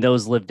 and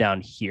those live down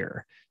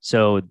here.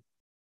 So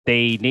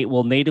they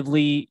will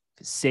natively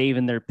save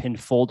in their pinned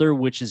folder,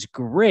 which is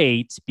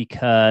great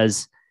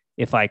because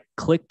if I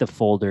click the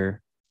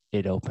folder,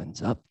 it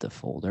opens up the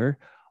folder.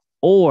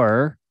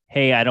 Or,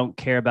 hey, I don't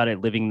care about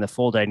it living in the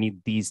folder. I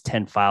need these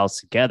 10 files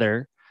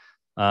together,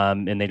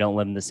 and they don't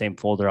live in the same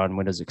folder on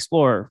Windows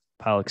Explorer,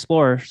 File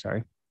Explorer,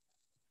 sorry.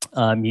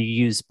 You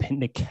use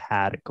pin to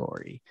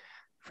category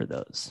for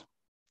those.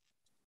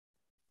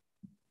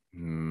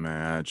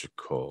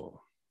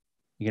 Magical.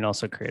 You can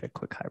also create a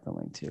quick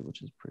hyperlink too,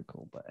 which is pretty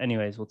cool. But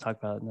anyways, we'll talk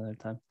about it another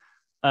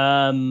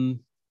time.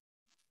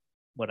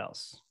 What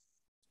else?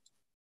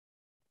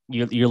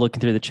 You're looking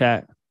through the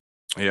chat.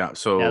 Yeah.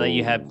 So now that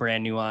you have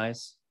brand new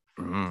eyes.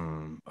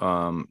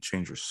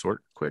 Change your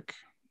sort quick.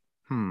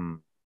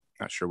 Not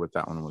sure what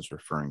that one was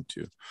referring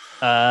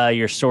to.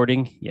 You're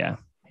sorting. Yeah.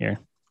 Here.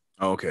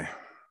 Oh, okay.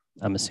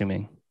 I'm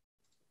assuming.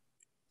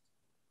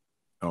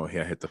 Oh,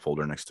 yeah. Hit the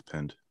folder next to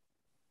pinned.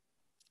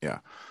 Yeah.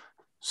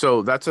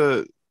 So that's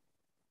a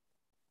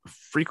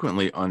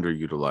frequently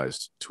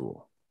underutilized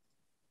tool,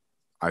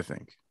 I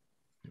think.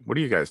 What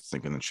do you guys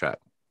think in the chat?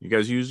 You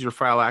guys use your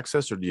file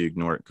access or do you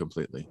ignore it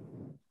completely?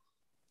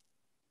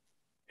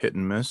 Hit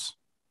and miss.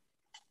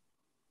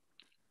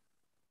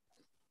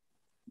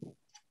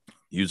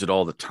 Use it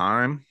all the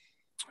time.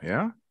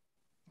 Yeah,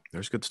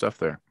 there's good stuff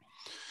there.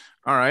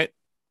 All right.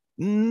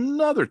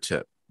 Another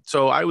tip.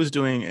 So I was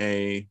doing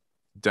a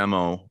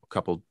demo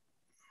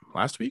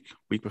last week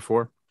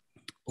before.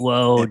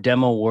 Whoa,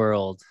 demo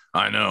world.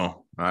 I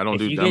know. I don't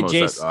do demos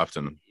that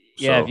often.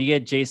 Yeah, so if you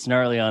get Jason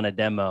Hartley on a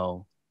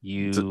demo,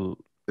 it's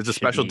a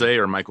special day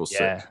or Michael's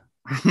sick.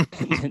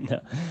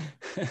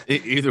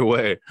 Either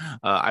way,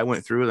 I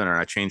went through there and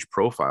I changed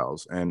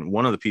profiles. And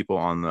one of the people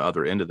on the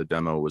other end of the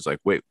demo was like,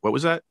 wait, what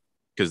was that?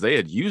 Because they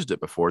had used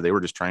it before. They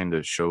were just trying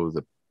to show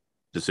the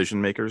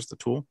decision makers the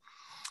tool.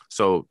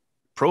 So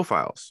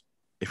profiles,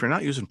 if you're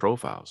not using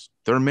profiles,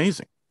 they're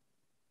amazing.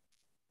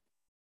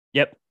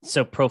 Yep.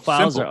 So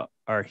profiles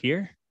are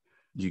here.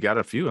 You got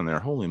a few in there.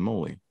 Holy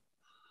moly.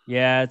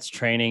 Yeah, it's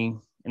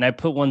training. And I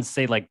put one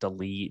say like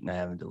delete and I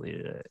haven't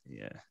deleted it.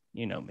 Yeah,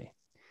 you know me.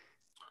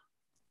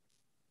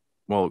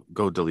 Well,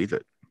 go delete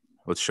it.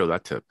 Let's show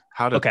that tip.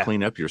 How to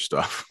clean up your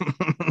stuff.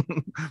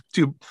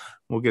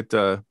 We'll get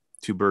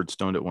two birds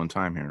stoned at one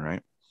time here,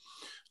 right?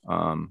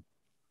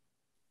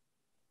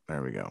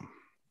 There we go.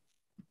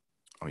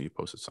 Oh, you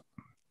posted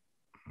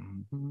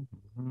something.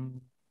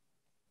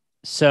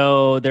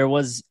 So there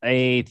was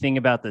a thing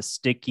about the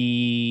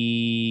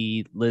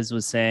sticky. Liz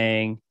was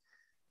saying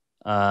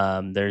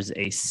there's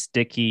a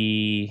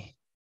sticky.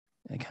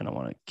 I kind of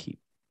want to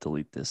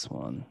delete this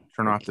one.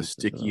 Turn off the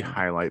sticky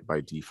highlight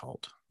by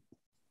default.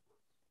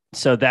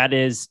 So that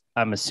is,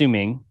 I'm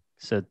assuming,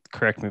 so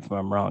correct me if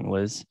I'm wrong,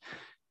 Liz,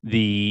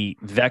 the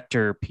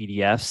vector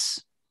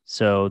PDFs.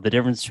 So the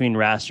difference between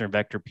raster and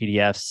vector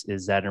PDFs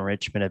is that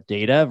enrichment of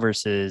data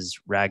versus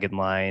ragged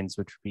lines,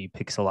 which would be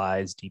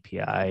pixelized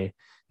DPI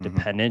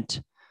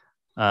dependent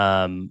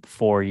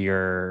for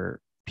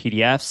your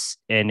PDFs.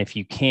 And if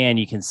you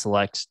can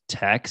select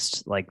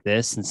text like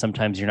this. And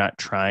sometimes you're not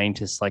trying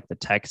to select the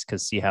text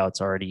because see how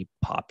it's already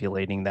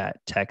populating that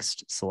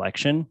text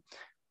selection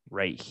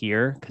right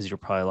here. Because you're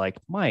probably like,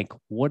 Mike,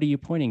 what are you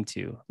pointing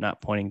to?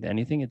 Not pointing to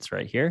anything. It's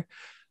right here.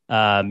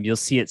 You'll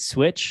see it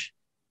switch.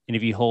 And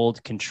if you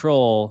hold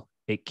control,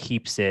 it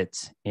keeps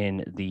it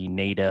in the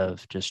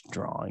native just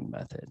drawing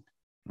method.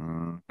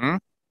 Mm-hmm.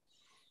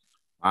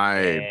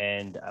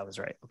 And I was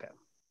right. Okay.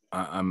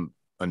 I'm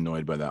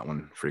annoyed by that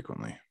one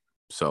frequently.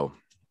 So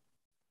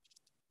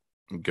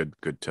good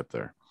tip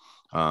there.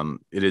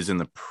 It is in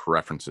the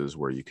preferences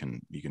where you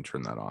can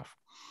turn that off.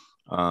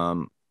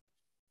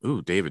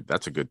 Ooh, David,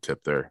 that's a good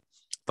tip there.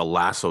 The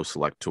lasso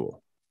select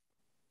tool.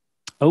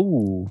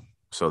 Oh.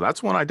 So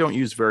that's one I don't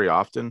use very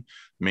often,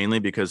 mainly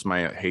because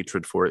my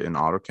hatred for it in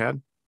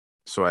AutoCAD.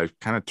 So I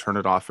kind of turn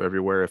it off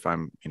everywhere if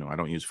I'm, I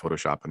don't use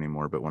Photoshop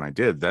anymore. But when I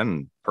did,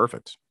 then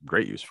perfect,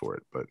 great use for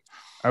it. But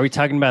Are we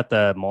talking about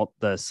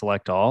the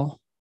select all?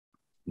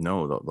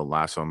 no, the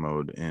lasso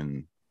mode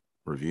in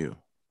Review.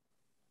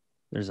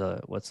 What's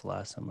the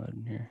lasso mode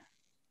in here?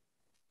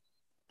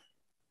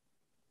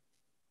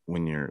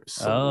 When you're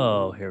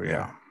Oh, here we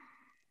yeah.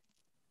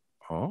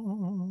 are.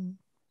 Oh,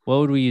 What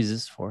would we use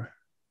this for?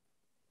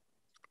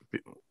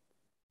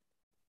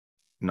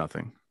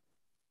 nothing.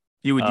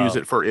 You would use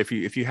it for if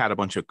you had a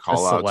bunch of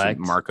call outs and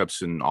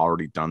markups and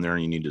already done there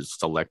and you need to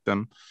select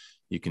them,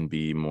 you can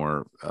be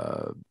more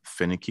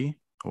finicky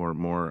or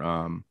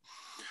more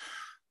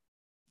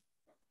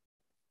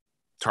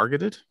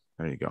targeted.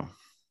 There you go.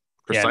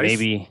 Precise. Yeah,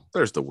 maybe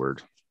there's the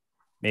word.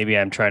 Maybe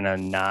I'm trying to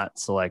not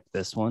select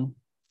this one.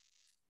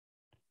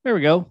 There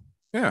we go.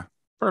 Yeah,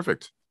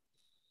 perfect.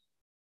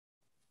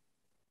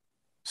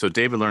 So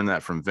David learned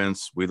that from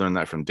Vince. We learned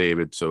that from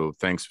David. So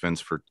thanks, Vince,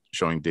 for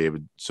showing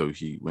David. So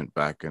he went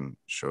back and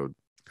showed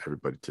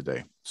everybody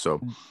today. So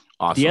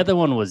awesome. The other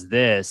one was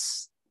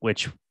this,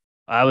 which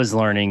I was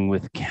learning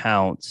with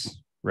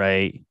counts,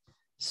 right?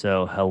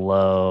 So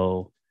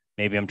hello.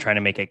 Maybe I'm trying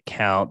to make a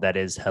count that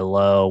is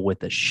hello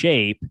with a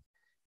shape,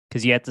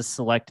 because you have to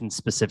select in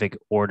specific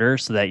order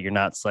so that you're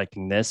not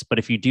selecting this. But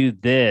if you do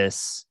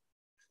this,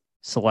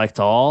 select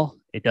all,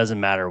 it doesn't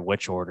matter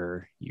which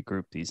order you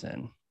group these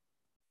in.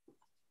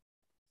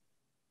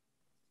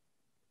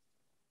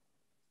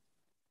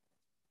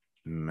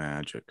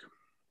 Magic.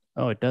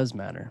 Oh, it does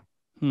matter.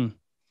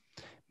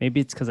 Maybe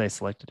it's because I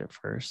selected it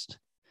first.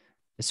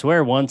 I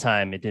swear one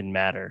time it didn't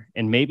matter.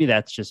 And maybe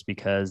that's just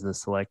because the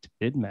select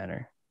did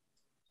matter.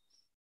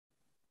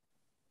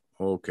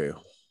 Okay.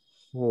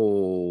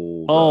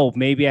 Hold up.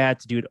 Maybe I had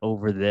to do it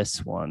over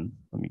this one.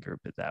 Let me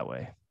group it that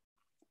way.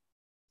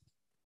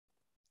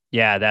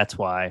 Yeah, that's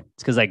why.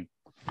 It's because I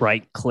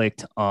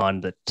right-clicked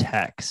on the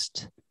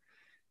text.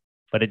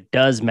 But it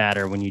does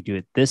matter when you do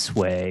it this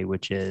way,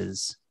 which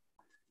is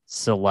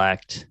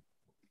select,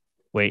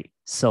 then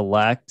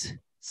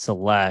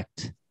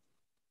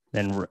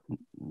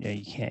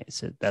you can't.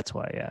 So that's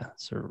why, yeah.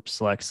 So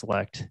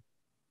select,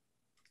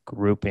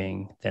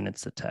 grouping, then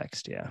it's the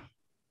text, yeah.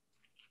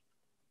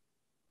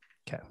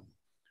 Okay.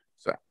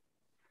 So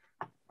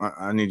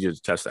I need you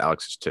to test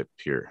Alex's tip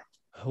here.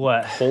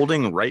 What?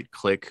 Holding right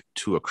click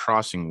to a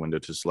crossing window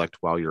to select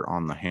while you're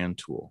on the hand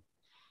tool.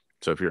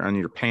 So if you're on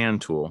your pan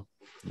tool,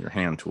 your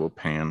hand tool,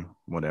 pan,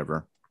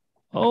 whatever.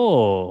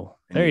 Oh,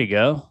 there you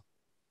go.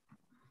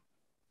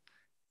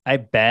 I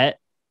bet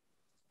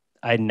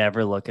I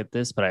never look at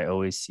this, but I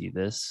always see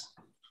this.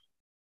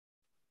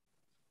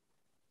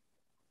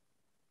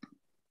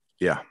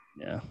 Yeah.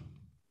 Yeah.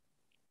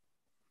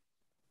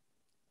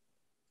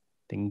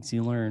 Things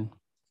you learn.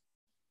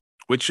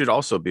 Which should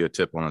also be a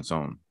tip on its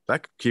own.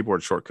 That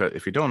keyboard shortcut,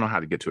 if you don't know how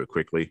to get to it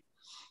quickly,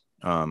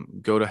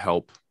 go to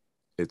help.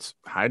 It's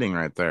hiding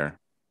right there.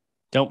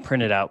 Don't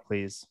print it out,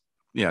 please.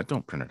 Yeah,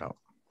 don't print it out.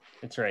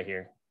 It's right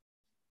here.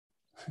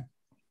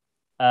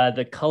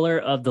 The color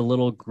of the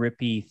little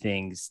grippy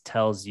things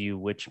tells you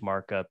which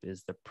markup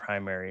is the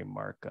primary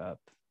markup.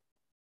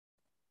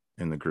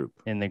 In the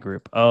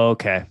group. Oh,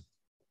 okay.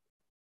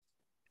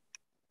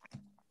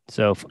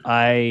 So if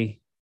I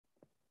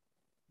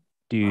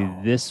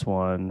do this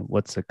one,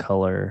 what's the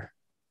color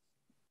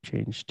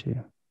change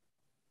to?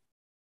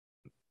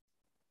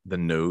 The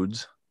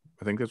nodes,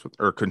 I think that's what,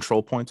 or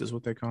control points is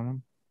what they call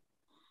them.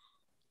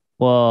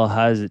 Well,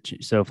 how does it?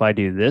 So if I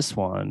do this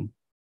one,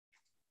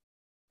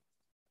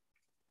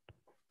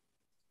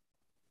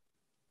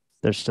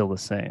 they're still the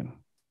same.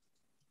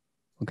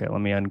 Okay,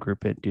 let me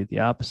ungroup it, do the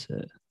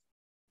opposite.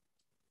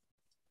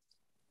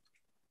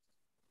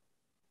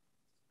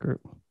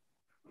 Group.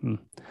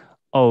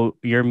 Oh,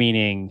 you're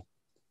meaning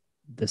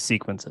the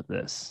sequence of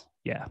this.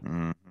 Yeah.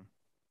 Mm-hmm.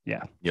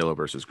 Yeah. Yellow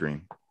versus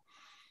green.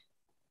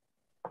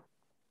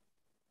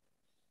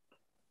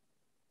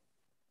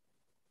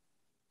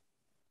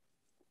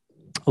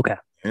 Okay.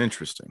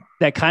 Interesting.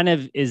 That kind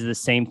of is the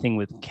same thing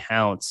with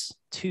counts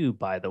too,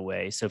 by the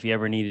way. So if you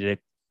ever needed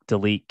to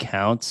delete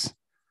counts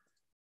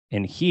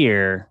in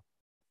here,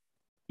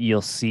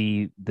 you'll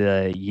see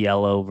the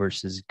yellow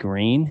versus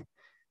green.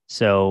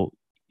 So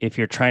if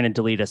you're trying to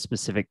delete a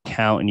specific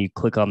count and you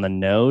click on the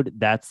node,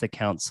 that's the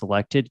count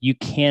selected. You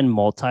can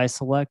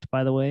multi-select,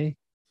 by the way,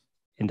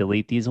 and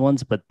delete these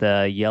ones, but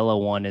the yellow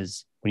one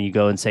is when you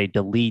go and say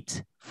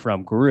delete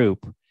from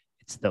group,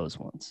 it's those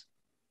ones.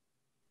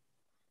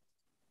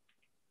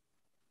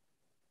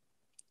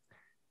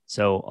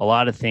 So a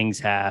lot of things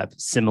have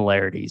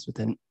similarities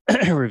within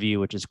Review,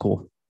 which is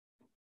cool.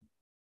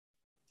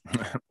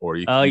 Or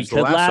you could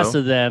could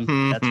lasso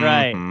them. That's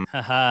right.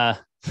 Haha.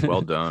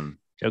 Well done.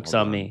 Joke's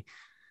on me.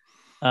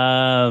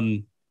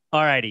 All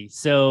righty.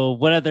 So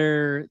what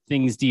other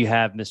things do you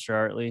have, Mr.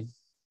 Hartley?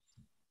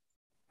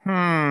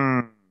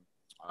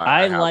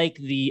 I like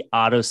the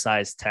auto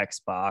size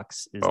text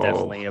box is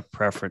definitely a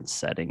preference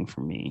setting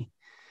for me.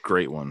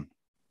 Great one.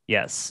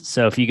 Yes.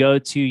 So if you go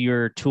to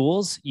your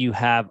tools, you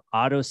have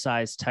auto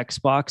size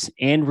text box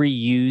and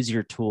reuse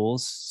your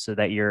tools so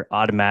that you're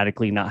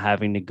automatically not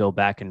having to go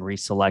back and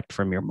reselect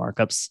from your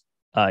markups,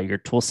 your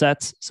tool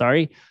sets.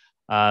 Sorry.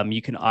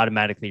 You can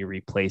automatically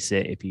replace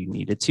it if you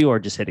needed to, or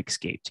just hit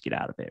escape to get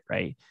out of it.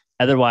 Right.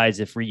 Otherwise,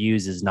 if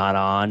reuse is not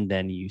on,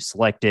 then you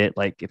select it.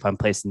 Like if I'm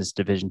placing this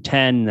division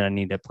 10, then I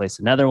need to place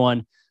another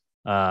one.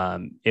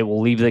 It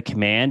will leave the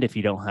command if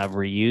you don't have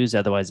reuse.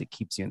 Otherwise, it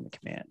keeps you in the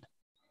command.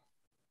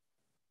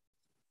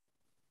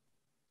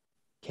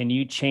 Can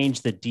you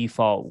change the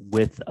default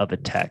width of a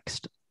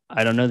text?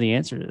 I don't know the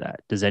answer to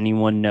that. Does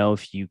anyone know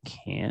if you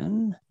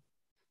can?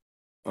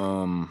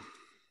 Because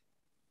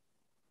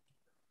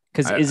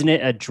isn't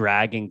it a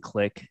drag and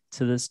click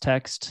to this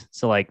text?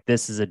 So like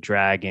this is a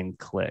drag and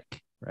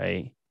click,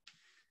 right?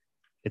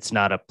 It's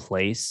not a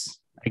place.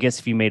 I guess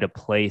if you made a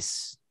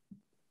place,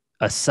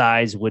 a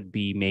size would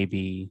be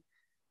maybe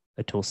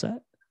a tool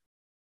set.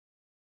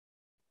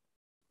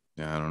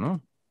 Yeah, I don't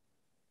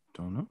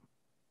know.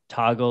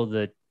 Toggle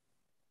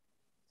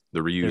the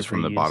reuse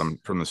from the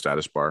bottom, from the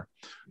status bar.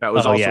 That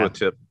was also a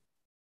tip.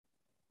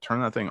 Turn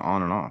that thing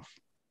on and off,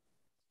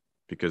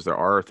 because there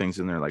are things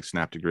in there like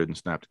snap to grid and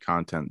snap to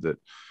content that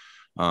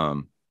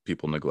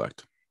people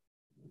neglect.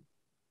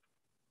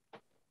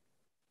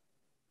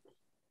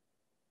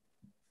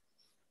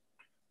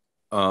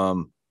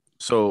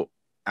 So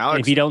Alex,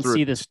 if you don't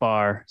see this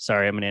bar,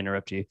 sorry, I'm going to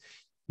interrupt you. If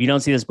you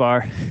don't see this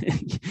bar,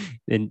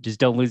 then just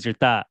don't lose your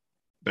thought.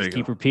 Just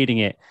keep repeating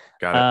it.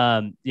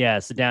 Got it. Yeah.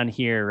 So down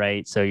here,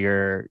 right? So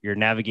your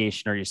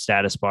navigation or your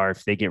status bar,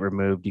 if they get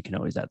removed, you can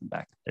always add them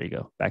back. There you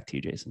go. Back to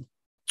you, Jason.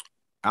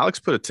 Alex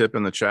put a tip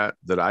in the chat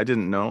that I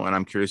didn't know, and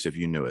I'm curious if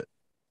you knew it.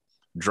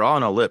 Draw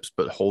an ellipse,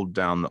 but hold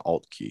down the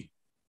Alt key.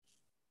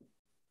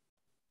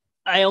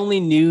 I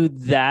only knew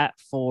that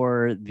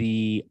for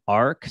the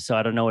arc, so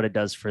I don't know what it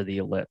does for the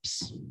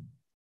ellipse.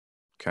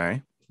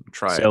 Okay,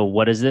 try it. So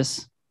what is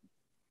this?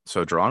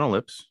 So draw an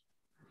ellipse.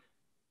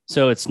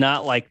 So it's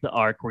not like the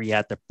arc where you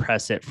have to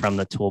press it from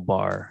the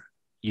toolbar.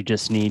 You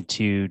just need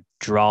to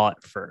draw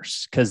it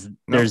first, because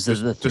there's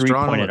the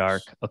three-pointed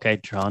arc. Okay,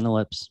 draw an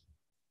ellipse.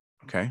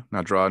 Okay,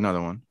 now draw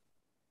another one.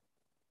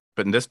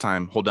 But in this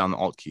time, hold down the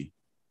Alt key.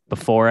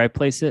 Before I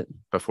place it?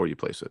 Before you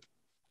place it.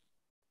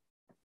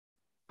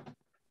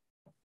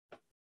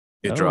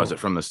 It draws it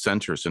from the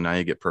center, so now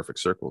you get perfect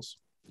circles.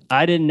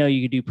 I didn't know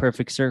you could do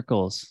perfect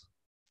circles.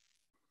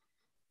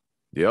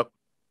 Yep.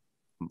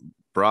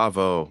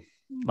 Bravo.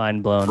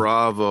 Mind blown.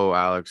 Bravo,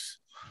 Alex.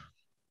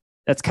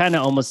 That's kind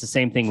of almost the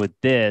same thing with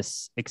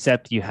this,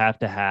 except you have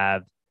to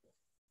have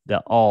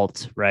the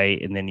Alt,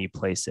 right? And then you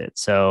place it.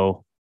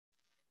 So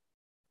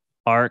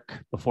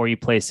arc, before you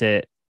place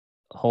it,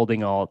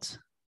 holding Alt.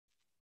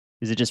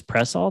 Is it just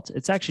press Alt?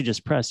 It's actually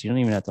just press. You don't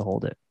even have to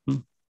hold it.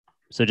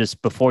 So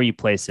just before you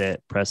place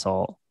it, press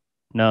Alt.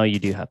 No, you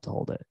do have to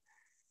hold it.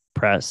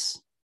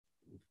 Press.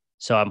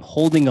 So I'm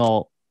holding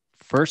Alt,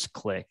 first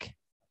click,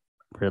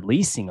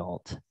 releasing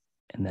Alt,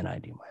 and then I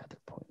do my other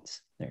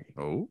points. There you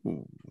go.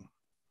 Oh.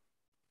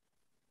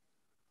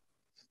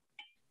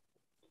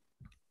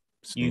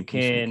 You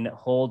can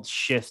hold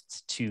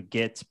Shift to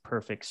get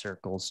perfect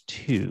circles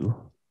too.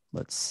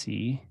 Let's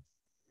see.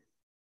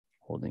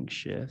 Holding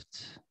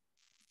Shift.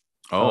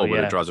 Oh,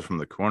 but it draws it from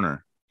the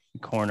corner.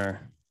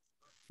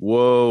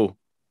 Whoa.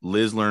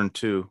 Liz learned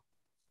too.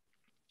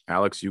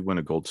 Alex, you win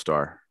a gold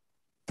star.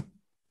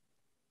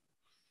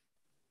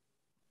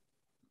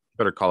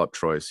 Better call up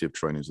Troy, see if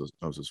Troy knows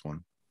this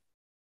one.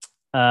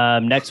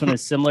 Next one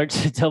is similar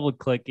to double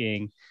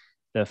clicking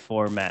the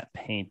format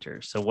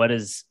painter. So what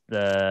does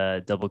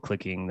the double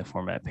clicking the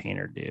format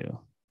painter do?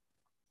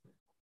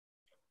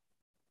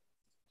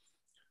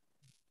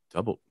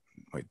 Double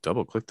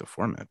click the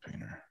format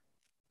painter.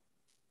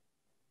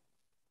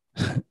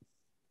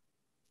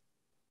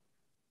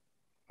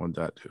 What'd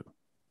that do?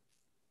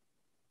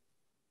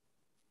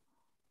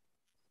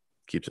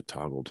 Keeps it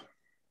toggled.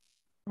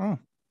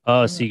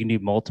 Oh, so you can do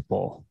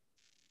multiple.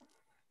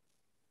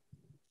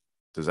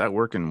 Does that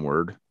work in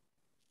Word?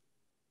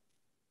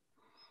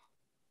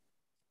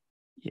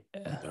 Yeah.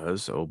 It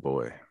does? Oh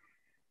boy.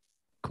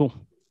 Cool.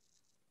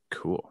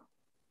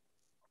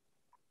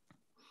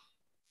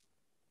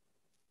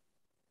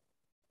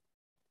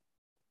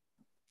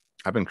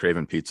 I've been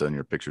craving pizza and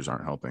your pictures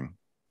aren't helping.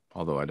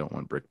 Although I don't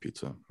want brick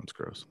pizza. That's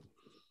gross.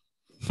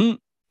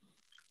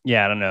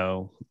 Yeah, I don't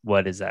know.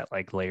 What is that?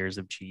 Like layers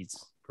of cheese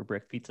for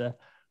brick pizza?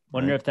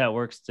 Wonder if that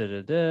works, but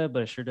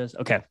it sure does.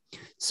 Okay.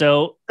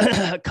 So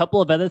a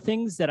couple of other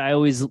things that I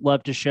always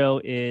love to show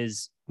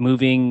is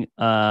moving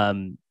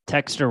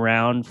text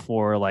around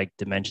for like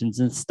dimensions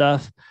and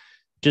stuff,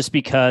 just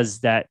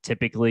because that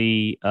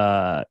typically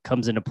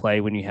comes into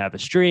play when you have a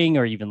string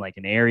or even like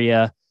an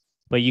area.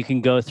 But you can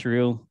go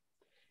through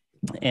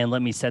and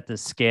let me set the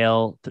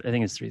scale. I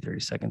think it's 330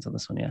 seconds on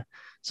this one. Yeah.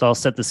 So I'll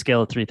set the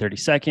scale at 330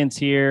 seconds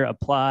here,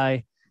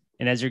 apply.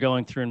 And as you're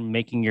going through and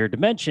making your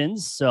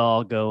dimensions, so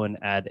I'll go and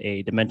add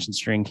a dimension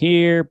string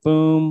here,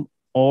 boom,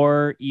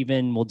 or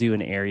even we'll do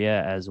an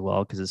area as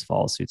well because this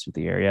follows suits with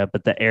the area,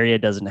 but the area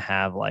doesn't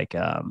have like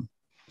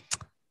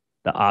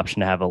the option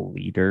to have a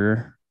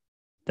leader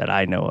that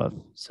I know of.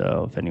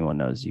 So if anyone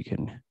knows, you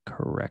can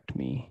correct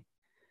me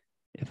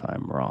if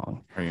I'm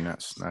wrong. Are you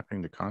not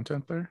snapping the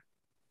content there?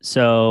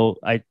 So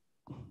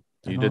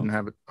You didn't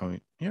have it. Oh,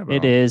 yeah, but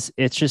it is.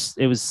 It's just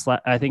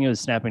I think it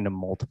was snapping to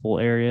multiple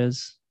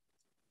areas.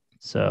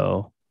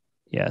 So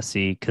yeah,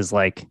 see, because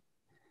like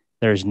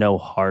there's no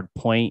hard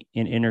point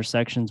in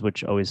intersections,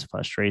 which always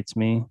frustrates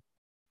me.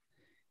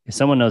 If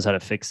someone knows how to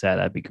fix that,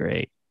 that'd be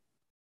great.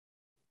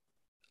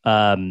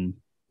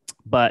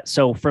 But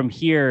so from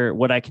here,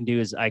 what I can do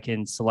is I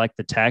can select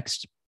the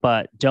text,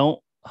 but don't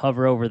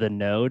hover over the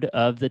node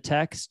of the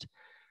text,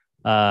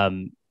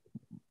 the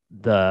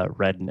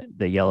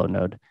yellow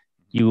node.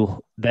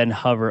 You then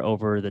hover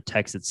over the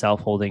text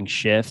itself, holding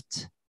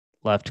shift,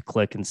 left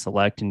click and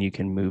select, and you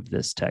can move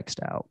this text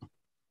out.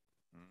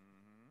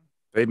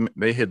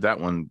 They hid that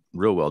one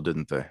real well,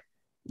 didn't they?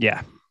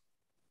 Yeah.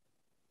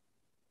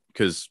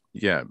 Because,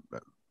 yeah,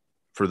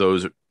 for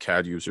those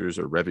CAD users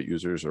or Revit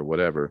users or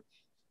whatever,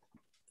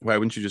 why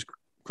wouldn't you just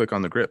click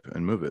on the grip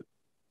and move it?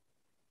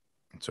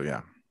 So,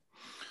 yeah.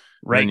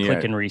 Right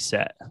click and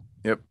reset.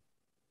 Yep.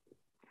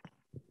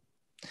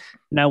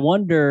 And I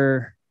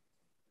wonder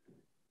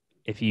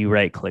if you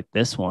right click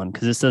this one,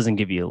 because this doesn't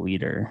give you a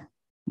leader.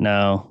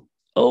 No.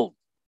 Oh,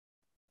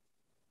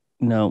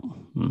 no.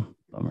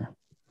 Bummer.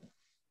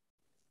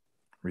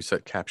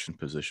 Reset caption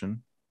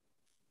position.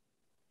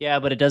 Yeah,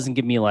 but it doesn't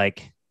give me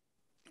like,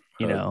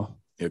 you know.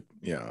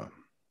 Yeah.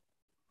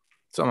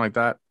 Something like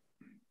that.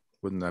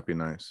 Wouldn't that be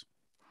nice?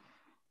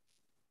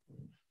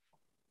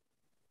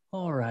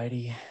 All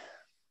righty.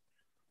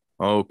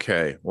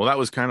 Okay. Well, that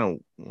was kind of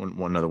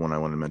one other one I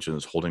wanted to mention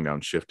is holding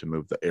down shift to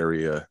move the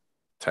area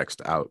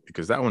text out,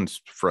 because that one's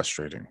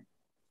frustrating.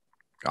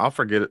 I'll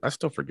forget it. I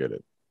still forget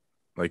it.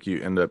 Like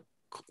you end up,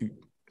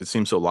 it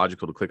seems so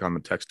logical to click on the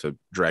text to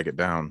drag it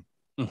down.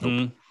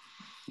 Nope.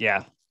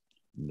 Yeah.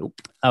 Nope.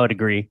 I would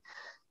agree.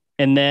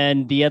 And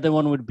then the other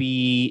one would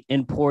be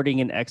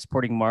importing and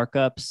exporting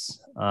markups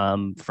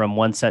from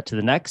one set to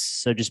the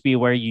next. So just be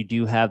aware you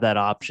do have that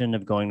option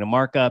of going to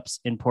markups,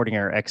 importing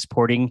or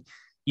exporting.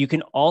 You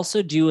can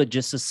also do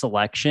just a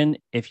selection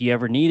if you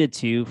ever needed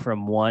to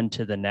from one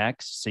to the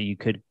next. So you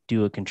could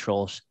do a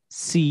Control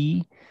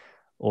C,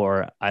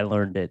 or I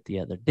learned it the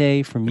other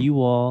day from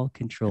you all,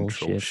 Control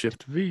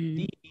Shift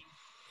V.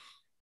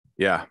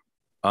 Yeah,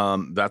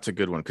 that's a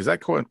good one, because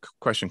that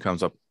question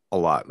comes up a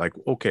lot. Like,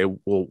 okay,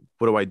 well,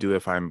 what do I do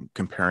if I'm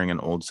comparing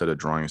an old set of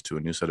drawings to a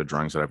new set of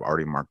drawings that I've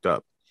already marked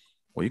up?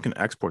 Well, you can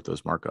export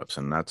those markups,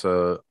 and that's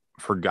a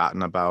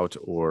forgotten about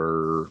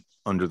or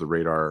under the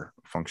radar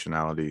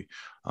functionality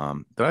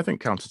that I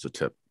think counts as a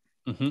tip.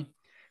 Mm-hmm.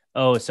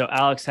 Oh, so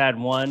Alex had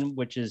one,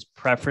 which is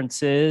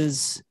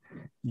preferences,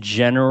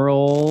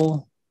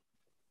 general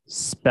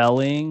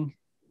spelling,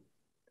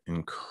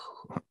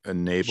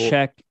 enable,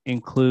 check,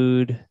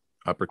 include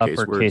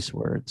uppercase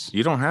words.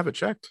 You don't have it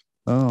checked.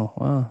 Oh,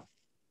 wow.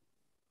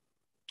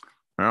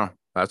 Yeah,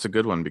 that's a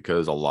good one,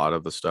 because a lot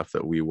of the stuff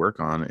that we work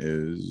on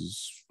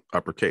is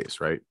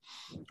uppercase, right?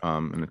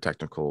 In a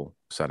technical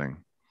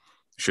setting.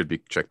 Should be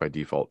checked by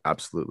default.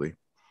 Absolutely.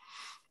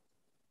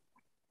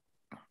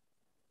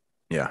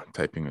 Yeah,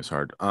 typing is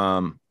hard.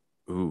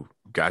 Ooh,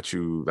 got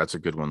you. That's a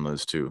good one,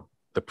 Liz, too.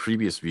 The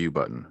previous view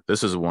button.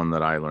 This is one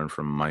that I learned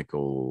from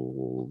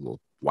Michael a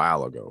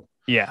while ago.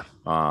 Yeah.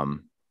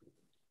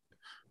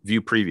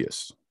 View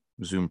previous,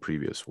 zoom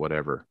previous,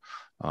 whatever.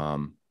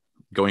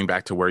 Going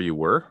back to where you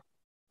were,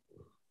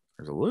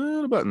 there's a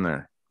little button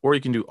there. Or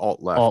you can do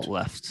alt left. Alt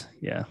left,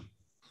 yeah.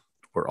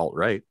 Or alt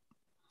right.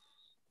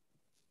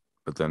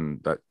 But then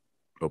that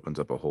opens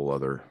up a whole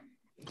other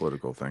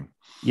political thing.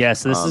 Yeah,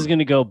 so this is going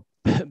to go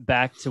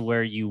back to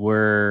where you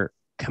were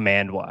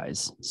command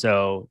wise.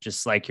 So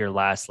just like your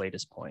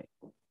latest point.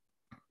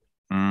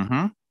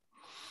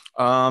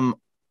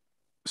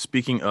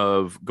 Speaking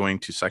of going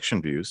to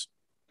section views,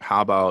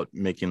 how about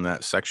making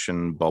that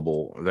section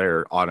bubble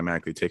there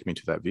automatically take me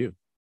to that view?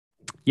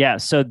 Yeah,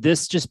 so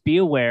this, just be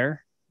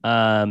aware.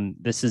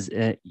 This is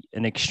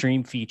an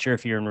extreme feature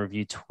if you're in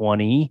review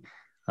 20.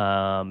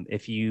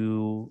 If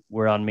you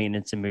were on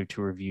maintenance and moved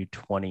to review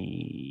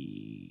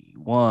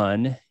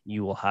 21,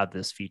 you will have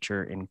this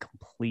feature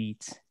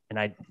incomplete.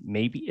 And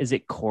is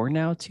it core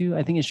now too?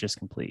 I think it's just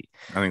complete.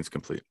 I think it's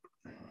complete.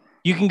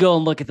 You can go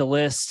and look at the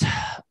list.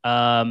 That's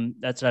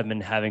what I've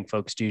been having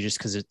folks do, just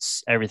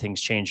because everything's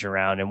changed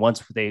around. And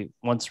once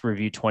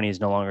review 20 is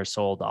no longer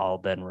sold, I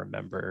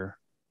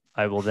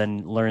will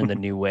then learn the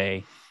new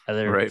way.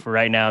 For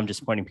right now, I'm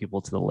just pointing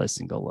people to the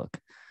list and go look.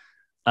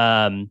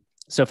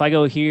 So if I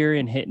go here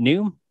and hit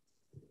new,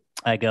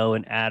 I go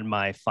and add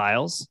my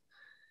files.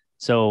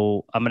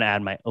 So I'm going to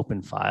add my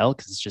open file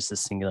because it's just a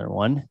singular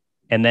one.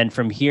 And then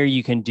from here,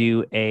 you can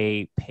do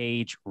a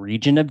page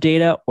region of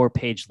data or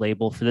page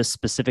label. For this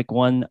specific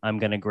one, I'm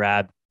going to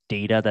grab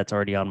data that's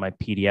already on my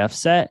PDF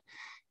set.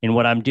 And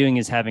what I'm doing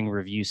is having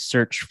review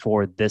search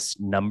for this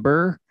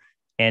number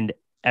and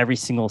every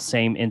single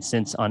same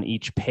instance on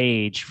each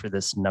page for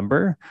this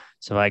number.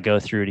 So if I go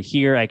through to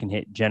here, I can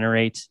hit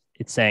generate.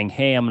 it's saying,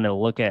 hey, I'm going to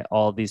look at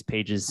all of these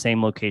pages,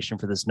 same location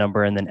for this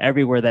number. And then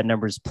everywhere that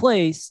number is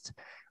placed,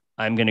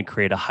 I'm going to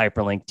create a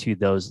hyperlink to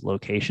those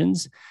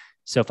locations.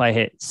 So if I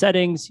hit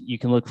settings, you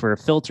can look for a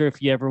filter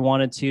if you ever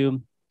wanted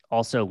to.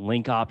 Also,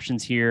 link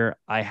options here.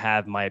 I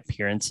have my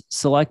appearance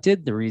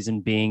selected. The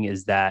reason being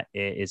is that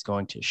it is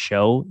going to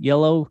show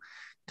yellow,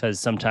 because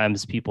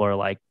sometimes people are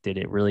like, did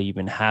it really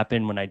even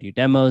happen when I do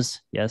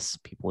demos? Yes,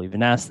 people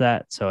even ask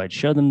that. So I'd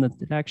show them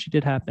that it actually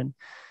did happen.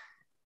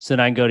 So then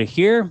I go to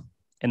here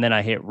and then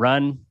I hit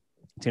run.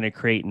 It's going to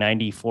create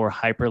 94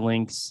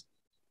 hyperlinks.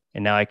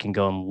 And now I can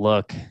go and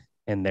look,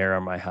 and there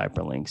are my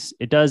hyperlinks.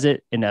 It does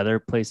it in other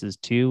places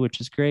too, which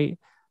is great.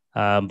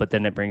 But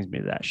then it brings me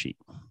to that sheet.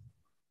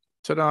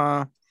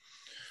 Ta-da.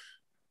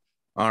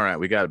 All right,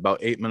 we got about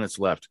 8 minutes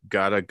left.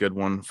 Got a good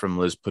one from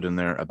Liz put in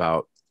there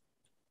about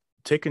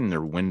taking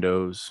their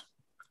windows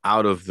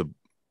out of the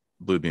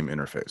Bluebeam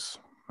interface,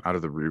 out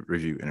of the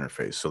review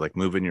interface. So like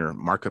moving your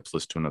markups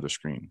list to another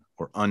screen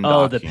or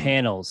undocking. Oh, the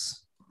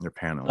panels. Their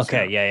panels.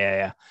 Okay,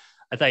 yeah.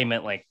 I thought you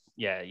meant like,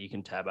 yeah, you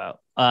can tab out.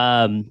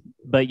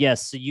 But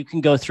yes, so you can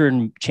go through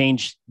and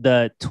change.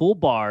 The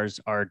toolbars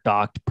are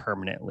docked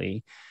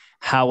permanently.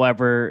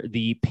 However,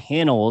 the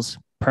panels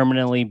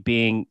permanently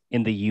being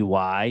in the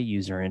UI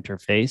user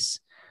interface,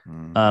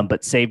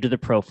 but saved to the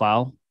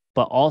profile.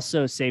 But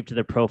also saved to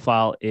the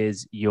profile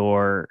is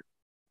your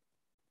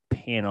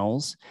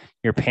panels.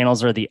 Your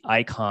panels are the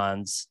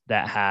icons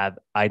that have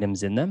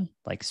items in them,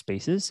 like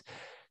spaces.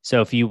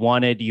 So if you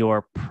wanted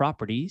your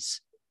properties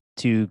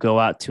to go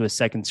out to a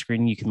second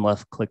screen, you can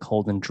left click,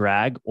 hold, and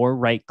drag, or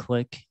right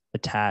click,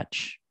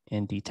 attach,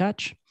 and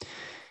detach.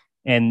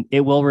 And it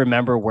will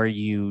remember where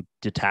you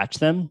detach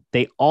them.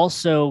 They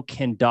also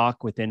can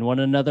dock within one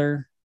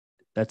another.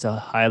 That's a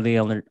highly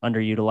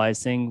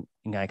underutilized thing.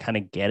 And I kind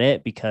of get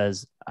it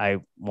because I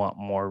want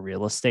more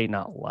real estate,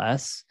 not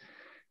less.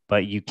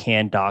 But you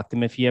can dock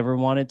them if you ever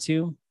wanted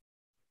to.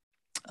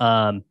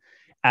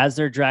 As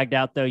they're dragged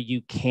out, though,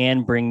 you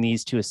can bring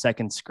these to a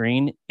second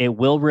screen. It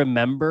will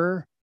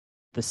remember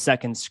the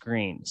second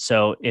screen.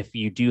 So if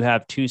you do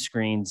have two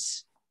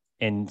screens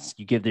and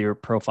you give your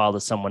profile to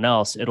someone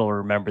else, it'll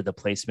remember the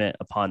placement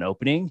upon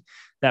opening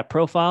that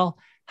profile.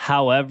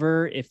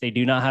 However, if they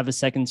do not have a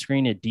second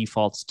screen, it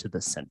defaults to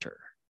the center.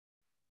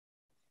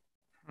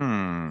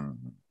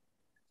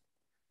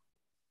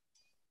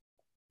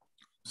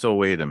 So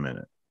wait a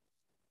minute.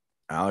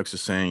 Alex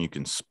is saying you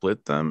can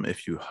split them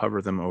if you hover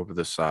them over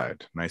the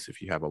side. Nice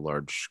if you have a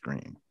large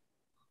screen.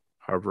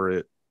 Hover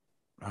it.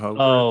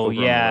 Hover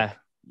yeah.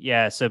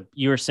 Yeah. So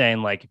you were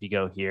saying like if you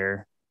go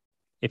here,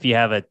 if you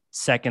have a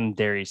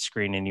secondary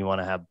screen and you want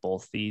to have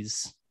both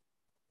these.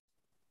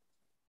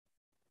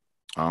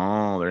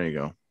 Oh, there you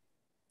go.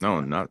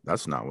 No,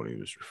 that's not what he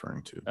was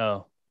referring to.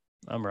 Oh,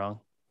 I'm wrong.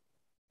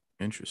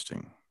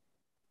 Interesting.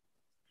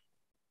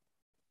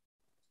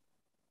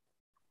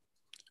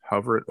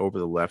 Hover it over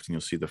the left and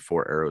you'll see the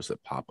 4 arrows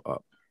that pop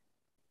up.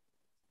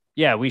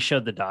 Yeah, we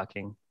showed the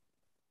docking.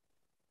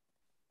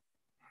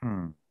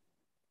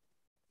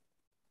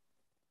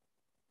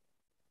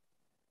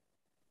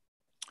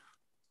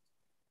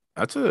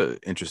 That's an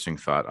interesting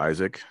thought,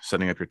 Isaac.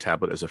 Setting up your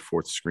tablet as a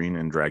 4th screen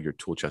and drag your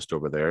tool chest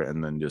over there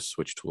and then just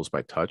switch tools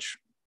by touch.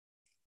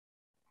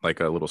 Like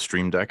a little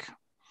stream deck.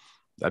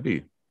 That'd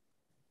be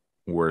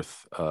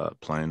worth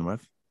playing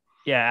with.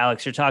 Yeah,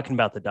 Alex, you're talking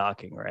about the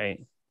docking,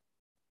 right?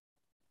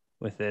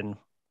 Within.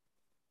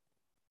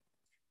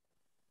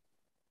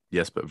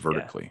 Yes, but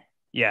vertically.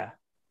 Yeah.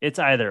 It's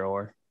either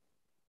or.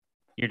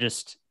 You're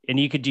just, and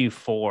you could do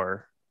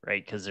 4,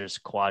 right? Because there's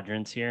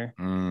quadrants here.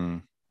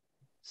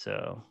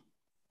 So.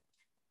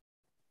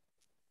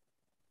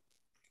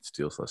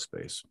 Steals less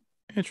space.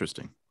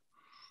 Interesting.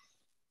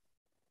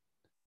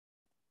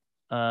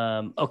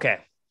 Okay.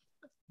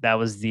 That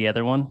was the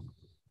other one.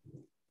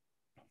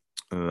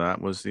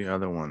 That was the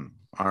other one.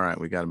 All right,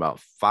 we got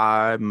about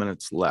 5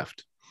 minutes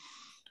left.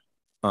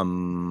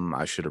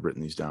 I should have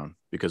written these down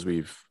because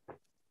we've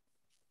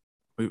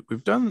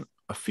done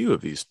a few of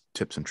these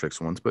tips and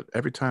tricks ones, but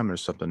every time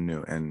there's something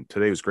new. And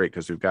today was great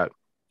because we've got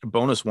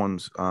bonus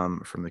ones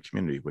from the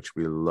community, which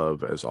we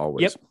love as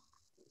always. Yep.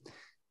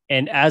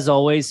 And as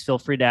always, feel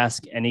free to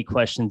ask any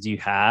questions you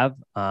have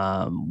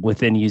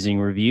within using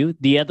Revu.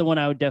 The other one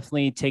I would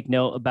definitely take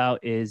note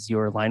about is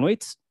your line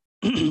weights.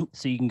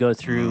 So you can go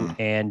through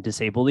and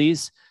disable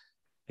these.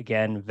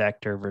 Again,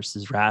 vector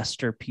versus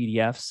raster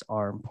PDFs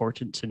are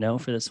important to know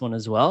for this one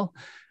as well.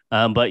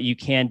 But you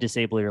can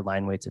disable your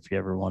line weights if you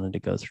ever wanted to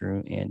go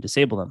through and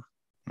disable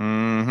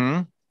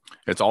them.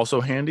 It's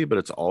also handy, but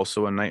it's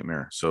also a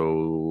nightmare.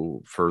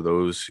 So for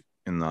those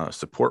in the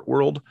support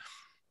world,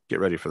 get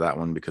ready for that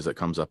one because it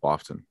comes up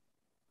often.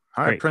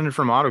 I printed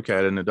from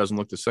AutoCAD and it doesn't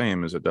look the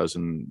same as it does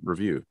in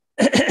Revu.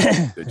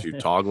 Did you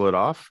toggle it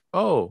off?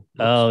 Oh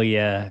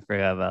yeah, I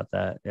forgot about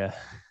that. Yeah.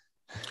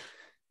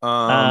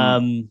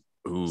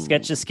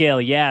 Sketch to scale.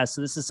 Yeah.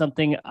 So this is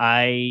something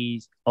I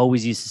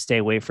always used to stay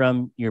away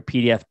from. Your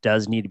PDF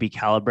does need to be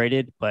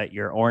calibrated, but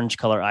your orange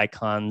color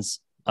icons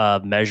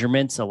of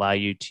measurements allow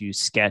you to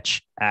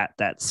sketch at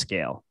that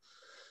scale.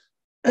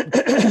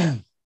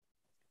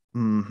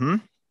 Mm-hmm.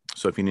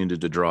 So if you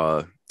needed to draw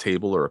a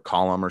table or a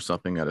column or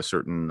something at a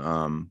certain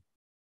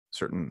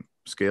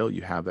scale,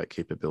 you have that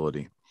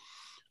capability.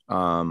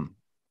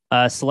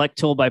 Select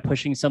tool by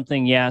pushing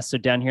something. Yeah. So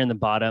down here in the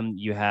bottom,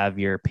 you have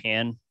your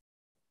pan.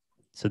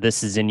 So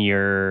this is in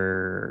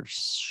your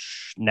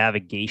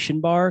navigation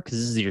bar because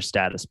this is your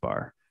status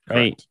bar,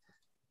 right? Correct.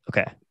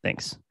 Okay.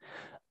 Thanks.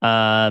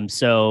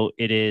 So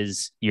it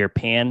is your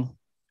pan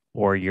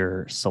or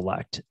your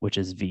select, which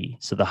is V.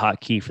 So the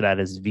hotkey for that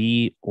is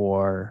V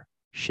or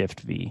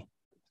Shift V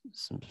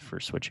for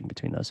switching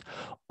between those.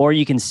 Or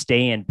you can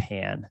stay in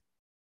pan.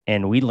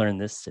 And we learned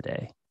this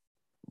today.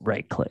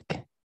 Right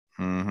click.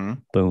 Mm-hmm.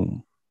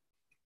 Boom.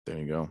 There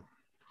you go.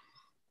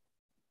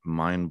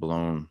 Mind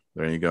blown.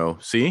 There you go.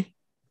 See,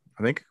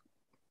 I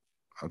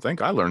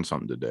think I learned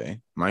something today. I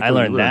Michael, you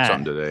learned learned that.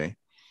 something today.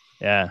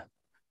 Yeah.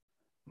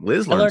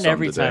 Liz I learned learn something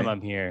every time today.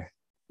 I'm here.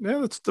 Yeah,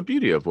 that's the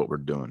beauty of what we're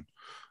doing.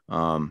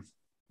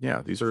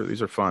 Yeah, these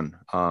are fun.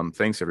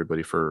 Thanks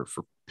everybody for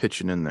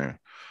pitching in there.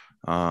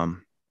 Oh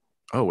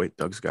wait,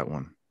 Doug's got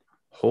one.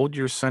 Hold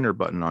your center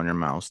button on your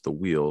mouse, the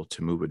wheel,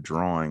 to move a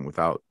drawing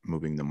without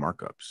moving the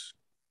markups.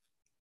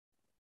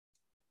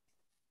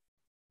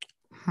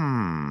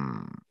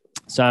 Hmm.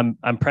 So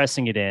I'm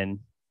pressing it in,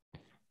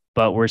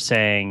 but we're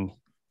saying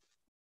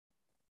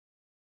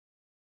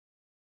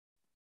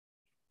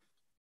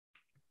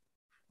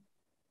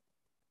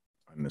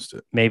I missed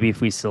it. maybe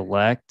if we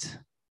select,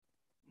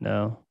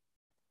 no,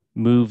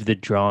 move the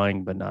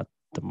drawing, but not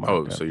the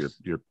Oh, so you're markups.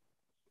 you're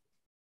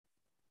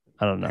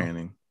I don't know.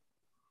 panning.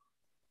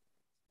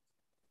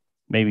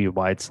 Maybe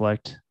wide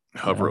select.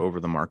 Hover No. over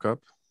the markup.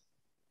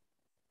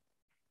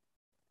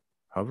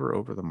 Hover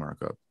over the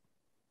markup.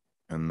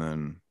 And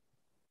then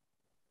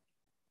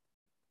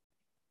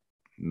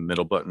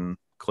middle button,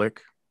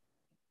 click.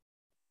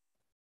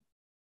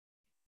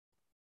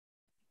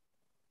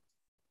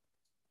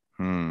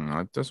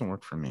 That doesn't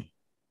work for me.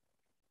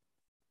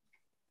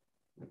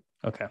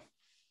 Okay.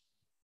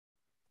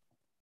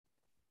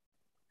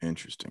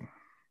 Interesting.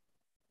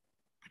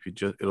 If you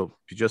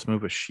just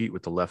move a sheet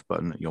with the left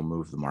button, you'll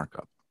move the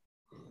markup.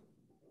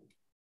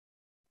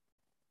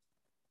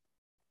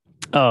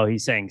 Oh,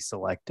 he's saying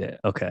select it.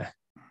 Okay.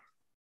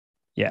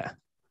 Yeah.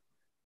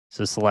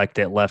 So select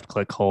it, left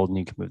click, hold, and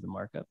you can move the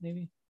markup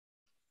maybe.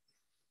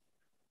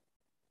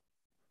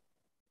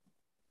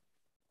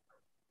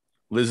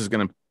 Liz is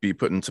going to be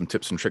putting some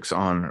tips and tricks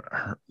on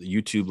her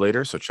YouTube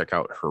later, so check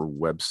out her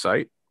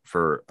website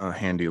for a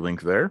handy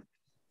link there.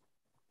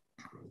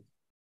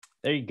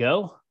 There you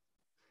go.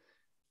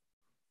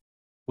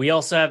 We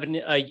also have an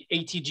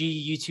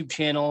ATG YouTube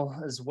channel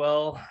as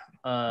well.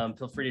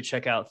 Feel free to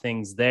check out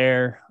things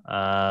there.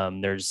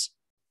 There's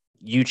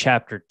U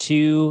Chapter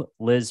 2.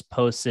 Liz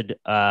posted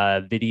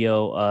a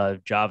video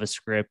of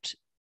JavaScript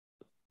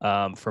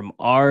from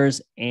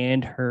ours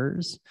and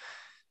hers.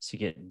 So you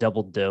get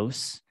double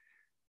dose.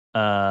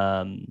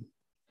 But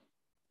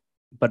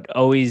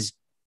always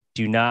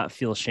do not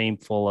feel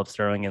shameful of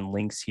throwing in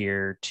links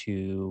here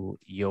to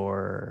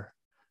your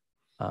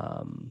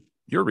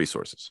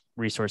resources.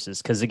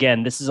 Because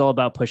again, this is all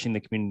about pushing the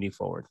community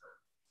forward.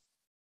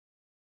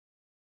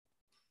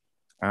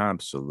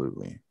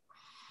 Absolutely.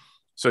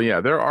 So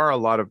yeah, there are a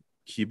lot of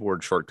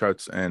keyboard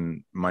shortcuts,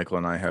 and Michael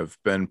and I have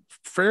been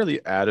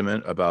fairly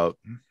adamant about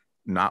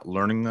not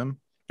learning them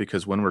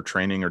because when we're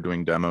training or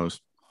doing demos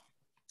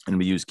and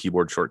we use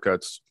keyboard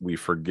shortcuts, we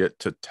forget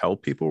to tell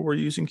people we're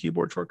using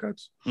keyboard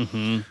shortcuts.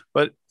 Mm-hmm.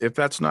 But if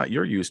that's not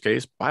your use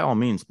case, by all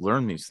means,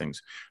 learn these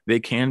things. They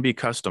can be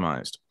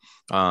customized.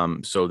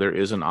 So there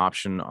is an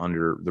option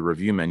under the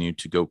review menu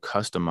to go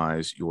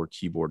customize your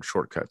keyboard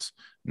shortcuts.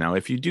 Now,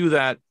 if you do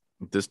that,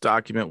 this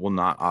document will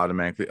not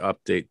automatically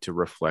update to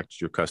reflect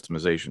your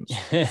customizations.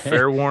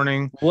 Fair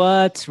warning.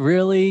 What?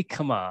 Really?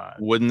 Come on.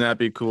 Wouldn't that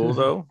be cool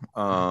though?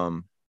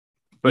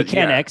 But you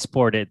can't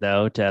export it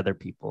though to other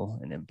people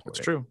and import it. That's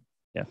it. true.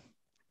 Yeah.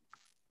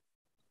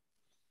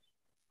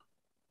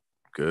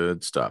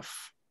 Good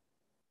stuff.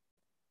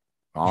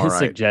 All right.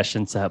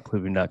 Suggestions at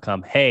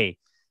bluebeam.com. Hey,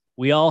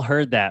 we all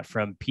heard that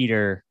from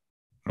Peter.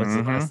 What's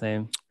his last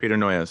name? Peter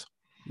Noyes.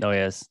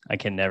 Noyes. I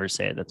can never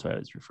say it. That's why I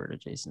always refer to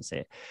Jason to say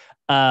it.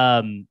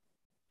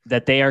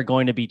 That they are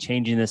going to be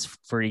changing this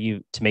for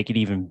you to make it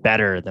even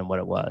better than what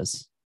it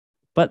was.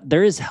 But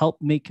there is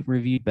help make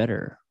review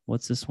better.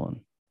 What's this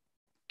one?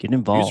 Get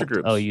involved. User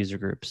groups. Oh, user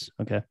groups.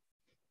 Okay.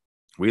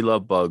 We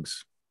love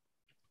bugs.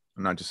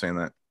 I'm not just saying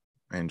that.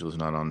 Angela's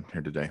not on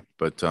here today,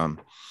 but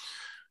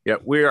yeah,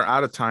 we are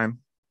out of time.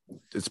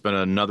 It's been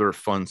another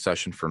fun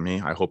session for me.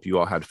 I hope you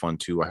all had fun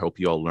too. I hope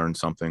you all learned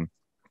something.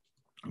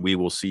 We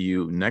will see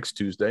you next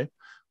Tuesday,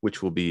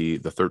 which will be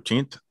the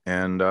 13th.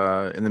 And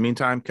in the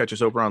meantime, catch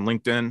us over on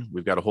LinkedIn.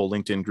 We've got a whole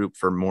LinkedIn group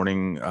for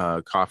morning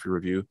coffee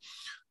review.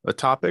 The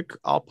topic,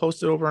 I'll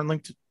post it over on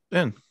LinkedIn.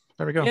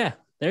 There we go. Yeah,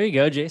 there you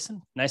go,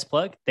 Jason. Nice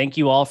plug. Thank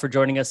you all for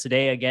joining us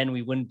today. Again,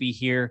 we wouldn't be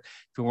here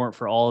if it weren't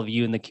for all of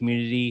you in the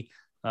community.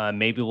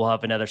 Maybe we'll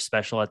have another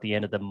special at the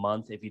end of the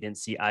month if you didn't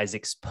see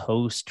Isaac's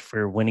post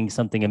for winning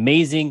something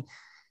amazing.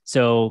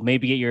 So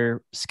maybe get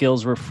your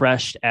skills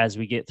refreshed as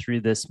we get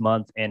through this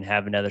month and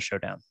have another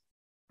showdown.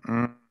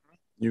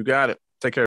 You got it. Take care.